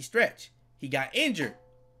crazy stretch. He got injured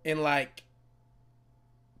in like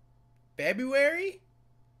February.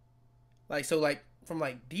 Like, so like from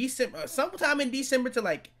like December, sometime in December to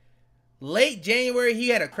like late January, he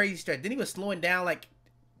had a crazy stretch. Then he was slowing down like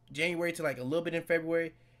January to like a little bit in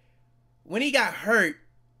February. When he got hurt,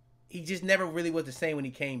 he just never really was the same when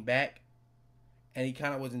he came back. And he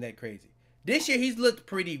kind of wasn't that crazy. This year, he's looked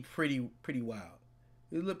pretty wild.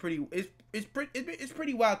 It looked pretty. It's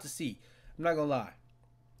pretty wild to see. I'm not gonna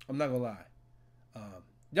lie.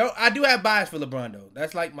 Yo, I do have bias for LeBron though.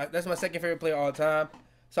 That's my second favorite player all time.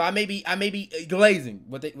 So I may be glazing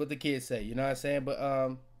what the kids say. You know what I'm saying? But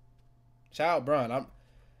shout out Bron.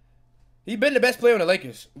 He's been the best player on the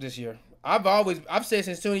Lakers this year. I've said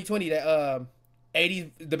since 2020 that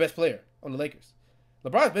AD's the best player on the Lakers.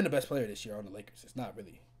 LeBron's been the best player this year on the Lakers. It's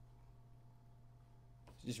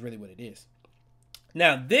just really what it is.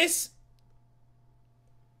 Now this,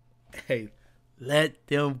 hey, let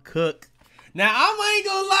them cook. Now I ain't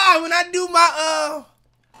gonna lie,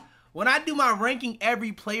 when I do my ranking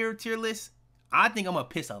every player tier list, I think I'm gonna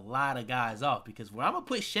piss a lot of guys off because where I'm gonna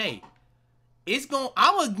put Shai, I'm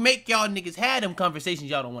gonna make y'all niggas have them conversations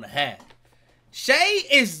y'all don't want to have. Shai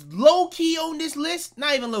is low key on this list,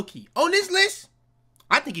 not even low key on this list.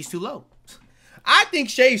 I think he's too low. I think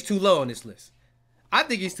Shai's too low on this list. I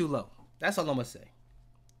think he's too low. That's all I'm gonna say.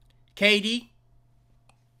 KD.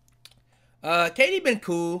 KD been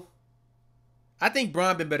cool. I think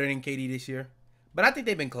Bron been better than KD this year. But I think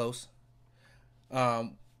they've been close.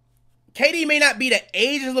 KD may not be the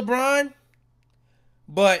age of LeBron.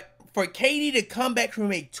 But for KD to come back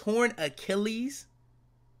from a torn Achilles.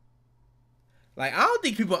 Like, I don't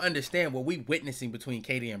think people understand what we're witnessing between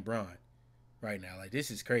KD and Bron right now. Like, this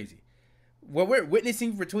is crazy. What we're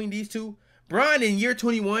witnessing between these two. Bron in year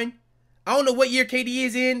 21. I don't know what year KD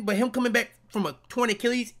is in, but him coming back from a torn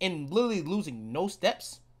Achilles and literally losing no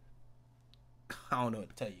steps. I don't know what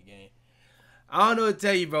to tell you, gang. I don't know what to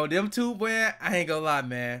tell you, bro. Them two, man, I ain't gonna lie,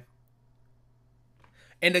 man.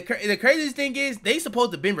 And the craziest thing is, they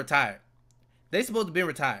supposed to been retired. Well,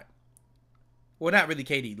 not really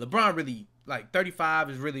KD. LeBron really, like,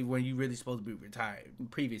 35 is really when you really supposed to be retired in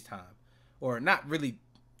previous time. Or not really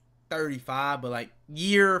 35, but like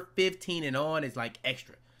year 15 and on is like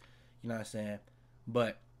extra. You know what I'm saying?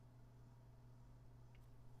 But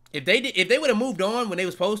if they would have moved on when they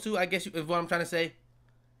were supposed to, I guess is what I'm trying to say.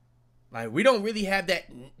 Like, we don't really have that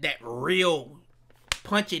real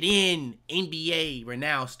punch it in NBA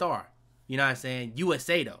renowned star. You know what I'm saying?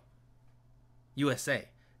 USA though. USA.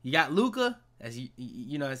 You got Luka, as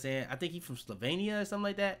you know what I'm saying? I think he's from Slovenia or something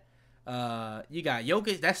like that. You got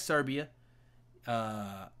Jokic, that's Serbia.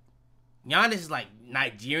 Giannis is like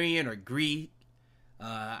Nigerian or Greek.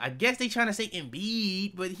 I guess they trying to say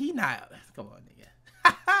Embiid, but he not. Come on,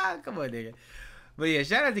 nigga. Come on, nigga. But yeah,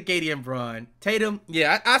 shout out to KD and Bron. Tatum,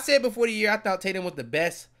 yeah, I said before the year I thought Tatum was the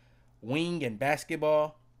best wing in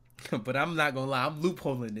basketball. But I'm not gonna lie, I'm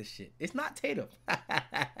loopholing this shit. It's not Tatum.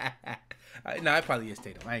 No, it probably is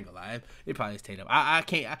Tatum. I ain't gonna lie. It probably is Tatum. I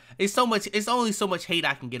can't. It's so much. It's only so much hate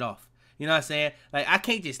I can get off. You know what I'm saying? Like, I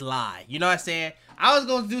can't just lie. You know what I'm saying? I was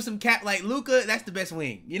gonna do some cap like Luka. That's the best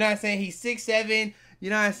wing. You know what I'm saying? He's 6'7".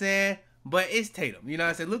 You know what I'm saying? But it's Tatum. You know what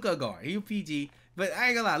I'm saying? Luka a guard. He a PG. But I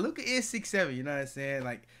ain't gonna lie. Luka is 6'7". You know what I'm saying?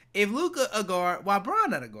 Like, if Luka a guard, why Bron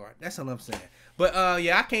not a guard? That's all I'm saying. But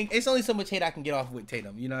yeah, I can't. It's only so much hate I can get off with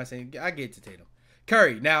Tatum. You know what I'm saying? I get to Tatum.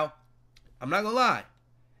 Curry. Now, I'm not gonna lie.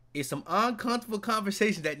 It's some uncomfortable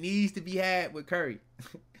conversation that needs to be had with Curry.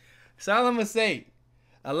 That's all I'm gonna say.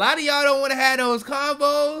 A lot of y'all don't want to have those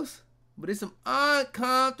combos, but it's some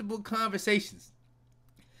uncomfortable conversations.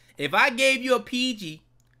 If I gave you a PG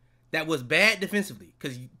that was bad defensively,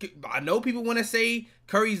 because I know people want to say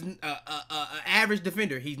Curry's an average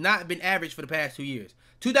defender. He's not been average for the past 2 years.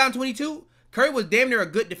 2022, Curry was damn near a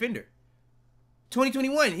good defender.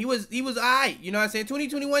 2021, he was alright. You know what I'm saying?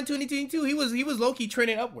 2021, 2022, he was low-key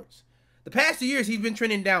trending upwards. The past 2 years, he's been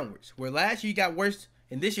trending downwards. Where last year he got worse,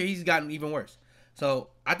 and this year he's gotten even worse. So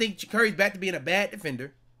I think Curry's back to being a bad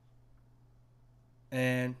defender.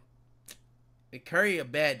 And Curry a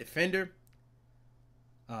bad defender.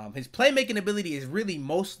 His playmaking ability is really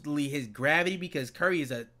mostly his gravity because Curry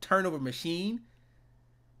is a turnover machine.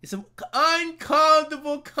 It's some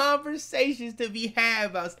uncomfortable conversations to be had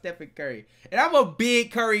about Stephen Curry. And I'm a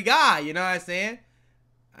big Curry guy, you know what I'm saying?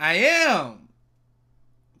 I am.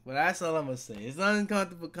 But that's all I'm going to say. It's an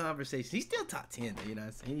uncomfortable conversation. He's still top 10, you know what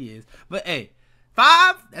I'm saying? He is. But hey,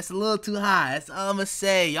 5, that's a little too high. That's all I'm going to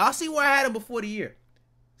say. Y'all see where I had him before the year.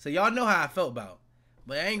 So y'all know how I felt about him.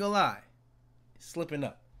 But I ain't going to lie. It's slipping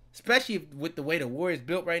up. Especially with the way the Warriors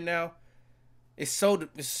built right now. It's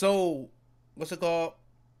so, what's it called?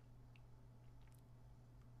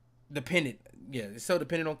 Dependent. Yeah, it's so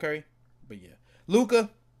dependent on Curry. But yeah. Luka,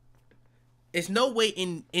 it's no way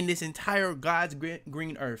in this entire God's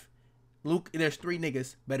green earth, Luka, there's 3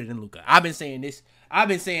 niggas better than Luka. I've been saying this. I've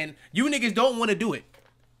been saying, you niggas don't want to do it.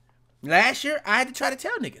 Last year, I had to try to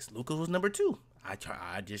tell niggas. Luka was number 2.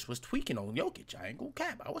 I just was tweaking on Jokic. I ain't gonna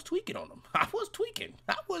cap. I was tweaking on him. I was tweaking.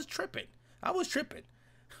 I was tripping.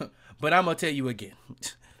 But I'm gonna tell you again.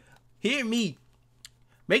 Hear me.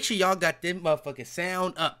 Make sure y'all got them motherfucking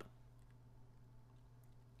sound up.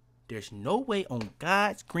 There's no way on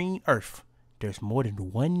God's green earth there's more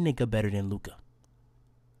than 1 nigga better than Luka.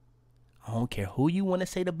 I don't care who you want to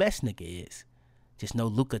say the best nigga is. Just know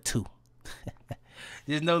Luka 2.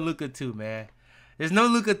 There's no Luka 2, man. There's no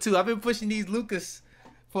Luka 2. I've been pushing these Lukas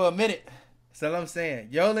for a minute. That's all I'm saying.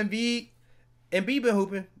 Yo, Embiid been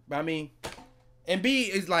hooping. I mean, Embiid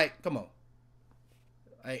is like, come on.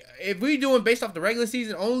 Like, if we doing based off the regular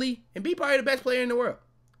season only, Embiid probably the best player in the world.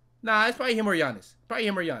 Nah, it's probably him or Giannis. Probably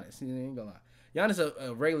him or Giannis. I ain't gonna lie. Giannis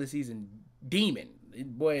a regular season demon.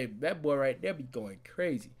 Boy, that boy right there be going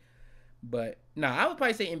crazy. But, nah, I would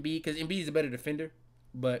probably say Embiid because Embiid is a better defender.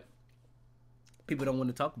 But people don't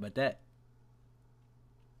want to talk about that.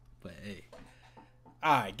 But, hey.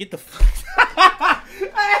 Alright, get the fuck.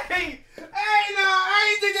 Hey, no,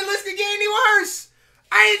 I ain't think the list could get any worse.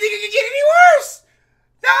 I didn't think it could get any worse.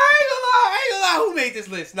 No, I ain't gonna lie. Who made this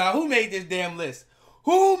list? Nah, who made this damn list?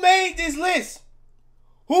 Who made this list?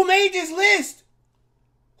 Who made this list?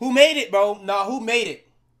 Who made it, bro? Nah, who made it?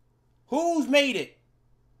 Who's made it?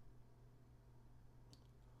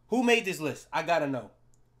 Who made this list? I gotta know.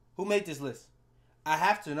 Who made this list? I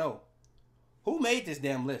have to know. Who made this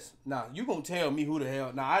damn list? Nah, you gonna tell me who the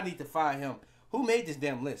hell? Nah, I need to find him. Who made this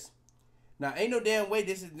damn list? Nah, ain't no damn way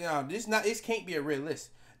this is. Nah, this can't be a real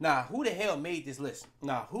list. Nah, who the hell made this list?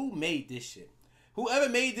 Nah, who made this shit? Whoever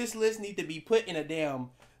made this list need to be put in a damn...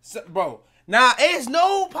 Bro, nah, there's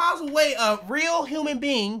no possible way a real human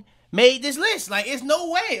being made this list. Like, it's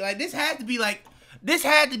no way. Like, this had to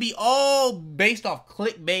be all based off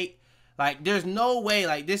clickbait. Like, there's no way.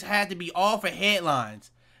 Like, this had to be all for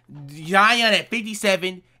headlines. Zion at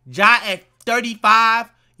 57. Ja at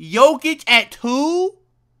 35. Jokic at 2.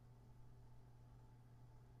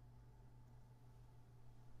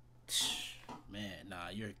 Man, nah,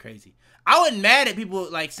 you're crazy. I wasn't mad at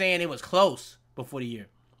people like saying it was close before the year,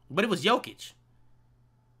 but it was Jokic.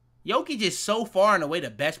 Jokic is so far and away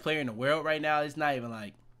the best player in the world right now. It's not even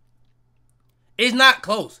like, it's not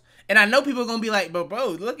close. And I know people are gonna be like, bro,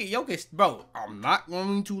 look at Jokic, bro. I'm not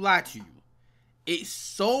going to lie to you. It's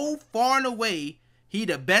so far and away he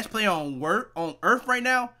the best player on earth right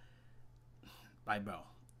now. Like, bro,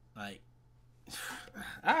 like,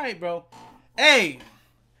 all right, bro. Hey.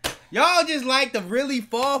 Y'all just like to really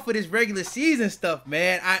fall for this regular season stuff,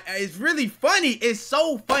 man. It's really funny. It's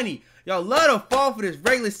so funny. Y'all love to fall for this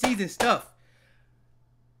regular season stuff.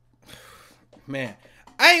 Man,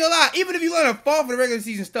 I ain't gonna lie. Even if you let to fall for the regular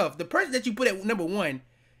season stuff, the person that you put at number 1,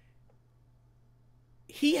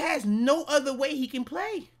 he has no other way he can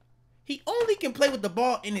play. He only can play with the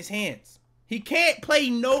ball in his hands. He can't play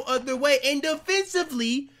no other way. And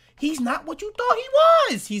defensively, he's not what you thought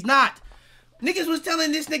he was. He's not. Niggas was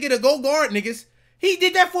telling this nigga to go guard niggas. He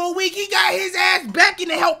did that for a week. He got his ass back in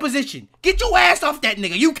the help position. Get your ass off that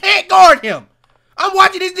nigga. You can't guard him. I'm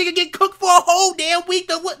watching this nigga get cooked for a whole damn week.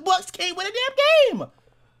 The Bucks can't win a damn game.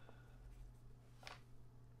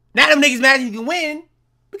 Now them niggas mad he can win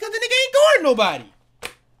because the nigga ain't guarding nobody.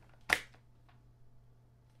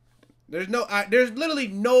 There's literally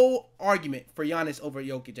no argument for Giannis over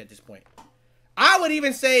Jokic at this point. I would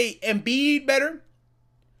even say Embiid better.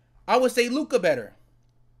 I would say Luka better.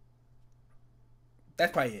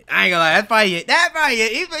 That's probably it. I ain't gonna lie. That's probably it. That's probably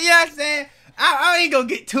it. You know what I'm saying? I ain't gonna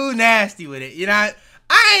get too nasty with it. You know,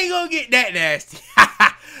 I ain't gonna get that nasty.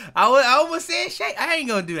 I would say Shai. I ain't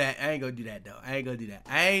gonna do that. I ain't gonna do that though. I ain't gonna do that.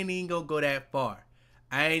 I ain't even gonna go that far.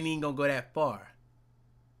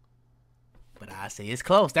 But I say it's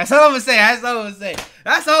close. That's all I'm gonna say.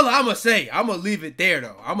 That's all I'm gonna say. I'm gonna leave it there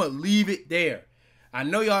though. I'm gonna leave it there. I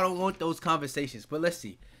know y'all don't want those conversations, but let's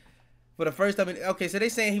see. For the first time, okay, so they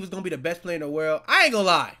saying he was gonna be the best player in the world. I ain't gonna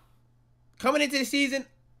lie. Coming into the season,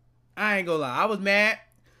 I ain't gonna lie. I was mad,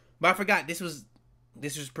 but I forgot this was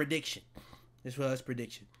prediction. This was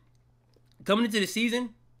prediction. Coming into the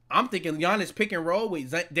season, I'm thinking Giannis pick and roll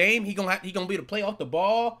with Dame. He gonna be able to play off the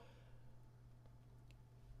ball.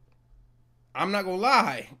 I'm not gonna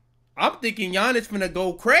lie. I'm thinking Giannis finna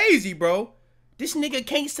go crazy, bro. This nigga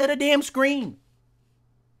can't set a damn screen.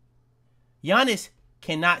 Giannis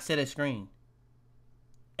cannot set a screen.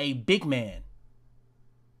 A big man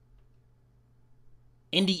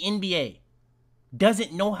in the NBA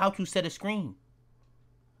doesn't know how to set a screen.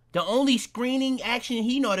 The only screening action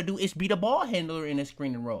he know how to do is be the ball handler in a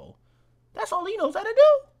screen and roll. That's all he knows how to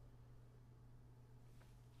do.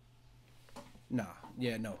 Nah.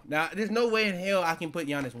 Yeah, no. Now, there's no way in hell I can put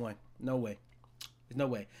Giannis 1. No way. There's no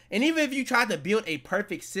way. And even if you try to build a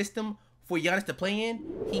perfect system for Giannis to play in,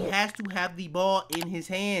 he has to have the ball in his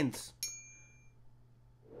hands.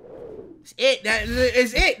 It's it.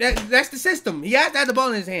 It's it. That's the system. He has to have the ball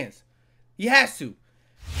in his hands. He has to.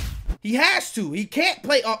 He has to. He can't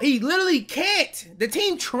play. He literally can't. The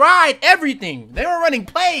team tried everything. They were running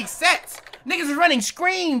plays, sets. Niggas was running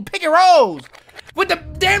screen, pick and rolls. With the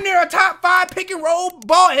damn near a top 5 pick and roll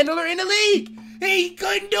ball handler in the league. He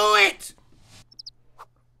couldn't do it.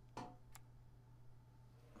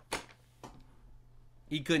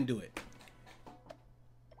 He couldn't do it.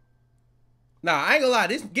 Nah, I ain't gonna lie.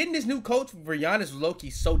 Getting this new coach for Giannis was low-key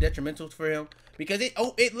so detrimental for him. Because it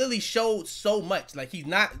literally showed so much. Like, he's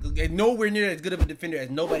nowhere near as good of a defender as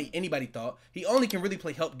anybody thought. He only can really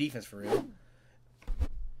play help defense for real.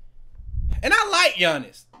 And I like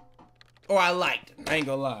Giannis. Or I liked him. I ain't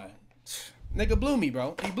gonna lie. Nigga blew me,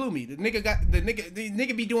 bro. He blew me. The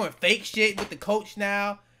nigga be doing fake shit with the coach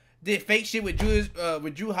now. Did fake shit with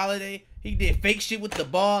Drew Holiday. He did fake shit with the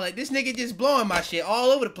ball. Like, this nigga just blowing my shit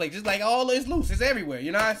all over the place. Just like all it's loose. It's everywhere.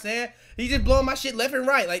 You know what I'm saying? He just blowing my shit left and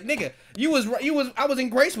right. Like, nigga, I was in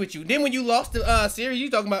grace with you. Then when you lost the series, you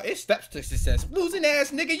talking about it's steps to success. Losing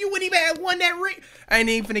ass nigga, you wouldn't even have won that ring. I ain't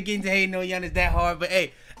even finna get into hating on Giannis that hard, but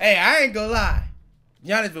hey, I ain't gonna lie.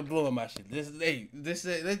 Giannis been blowing my shit.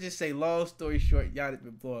 Let's just say, long story short, Giannis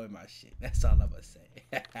been blowing my shit. That's all I'm gonna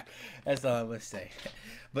say. That's all I'm gonna say.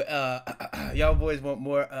 But y'all boys want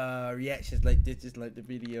more reactions like this, just like the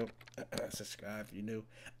video. Subscribe if you're new.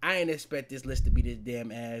 I ain't expect this list to be this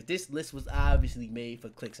damn ass. This list was obviously made for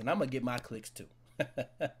clicks, and I'm gonna get my clicks too.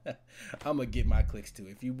 I'm gonna get my clicks too.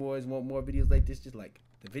 If you boys want more videos like this, just like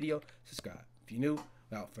the video, subscribe. If you're new,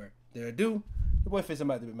 without further ado, your boy Fitz, I'm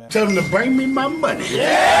out there, man. Tell him to bring me my money.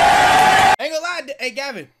 Yeah! Ain't gonna lie, hey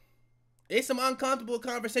Gavin, there's some uncomfortable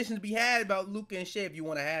conversations to be had about Luka and Shai if you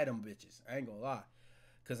want to have them bitches. I ain't gonna lie.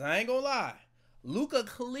 Because I ain't gonna lie. Luka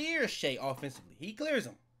clears Shai offensively. He clears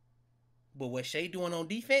him. But what Shai doing on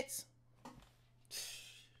defense?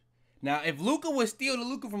 Now, if Luka was still the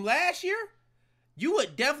Luka from last year, you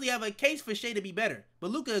would definitely have a case for Shai to be better. But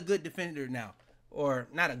Luka a good defender now. Or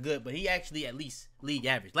not a good, but he actually at least league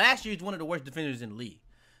average. Last year, he's one of the worst defenders in the league.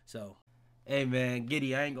 So, hey, man,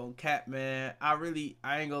 Giddy, I ain't gonna cap, man. I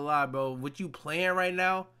ain't gonna lie, bro. What you playing right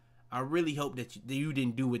now, I really hope that you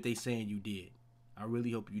didn't do what they saying you did. I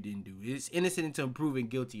really hope you didn't do it. It's innocent until proven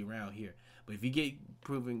guilty around here. But if you get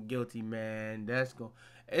proven guilty, man, that's going...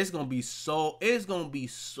 it's gonna be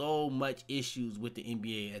so much issues with the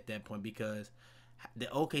NBA at that point because the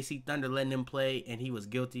OKC Thunder letting him play and he was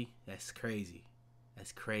guilty. That's crazy.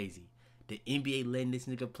 That's crazy. The NBA letting this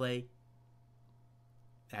nigga play.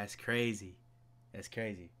 That's crazy. That's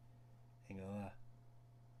crazy. Ain't gonna lie.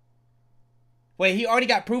 Wait, he already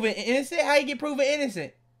got proven innocent? How you get proven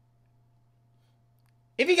innocent?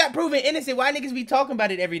 If he got proven innocent, why niggas be talking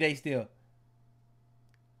about it every day still?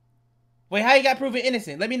 Wait, how you got proven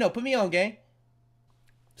innocent? Let me know. Put me on, gang.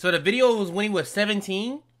 So the video was when he was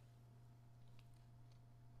 17?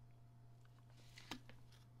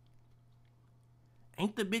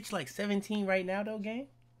 Ain't the bitch like 17 right now, though, gang?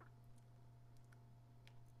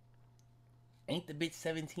 Ain't the bitch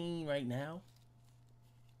 17 right now?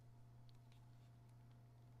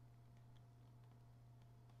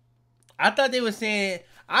 I thought they were saying,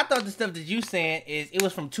 I thought the stuff that you saying is it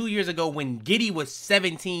was from 2 years ago when Giddey was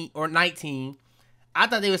 17 or 19. I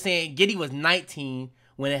thought they were saying Giddey was 19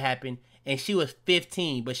 when it happened and she was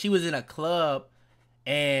 15, but she was in a club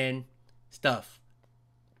and stuff.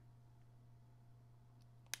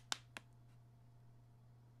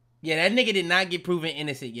 Yeah, that nigga did not get proven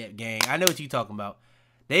innocent yet, gang. I know what you talking about.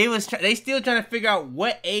 They still trying to figure out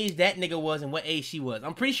what age that nigga was and what age she was.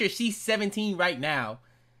 I'm pretty sure she's 17 right now.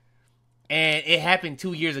 And it happened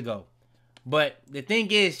 2 years ago. But the thing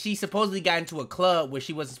is, she supposedly got into a club where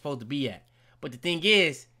she wasn't supposed to be at. But the thing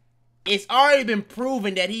is, it's already been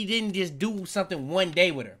proven that he didn't just do something one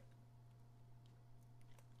day with her.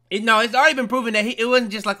 It's already been proven that it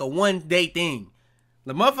wasn't just like a one-day thing.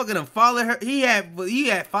 The motherfucker done followed her. He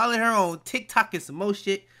had followed her on TikTok and some more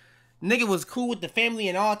shit. Nigga was cool with the family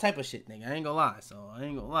and all type of shit, nigga. I ain't gonna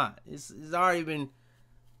lie. It's already been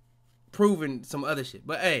proven some other shit.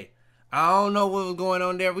 But hey, I don't know what was going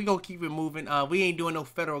on there. We gonna keep it moving. We ain't doing no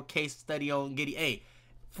federal case study on Giddey. Hey,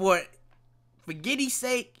 for Giddey's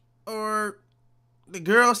sake or the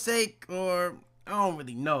girl's sake or I don't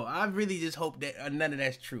really know. I really just hope that none of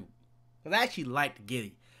that's true. Cause I actually liked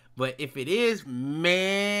Giddey. But if it is,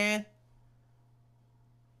 man,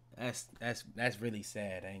 that's really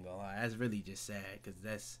sad. I ain't gonna lie. That's really just sad. Cause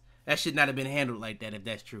that should not have been handled like that if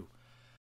that's true.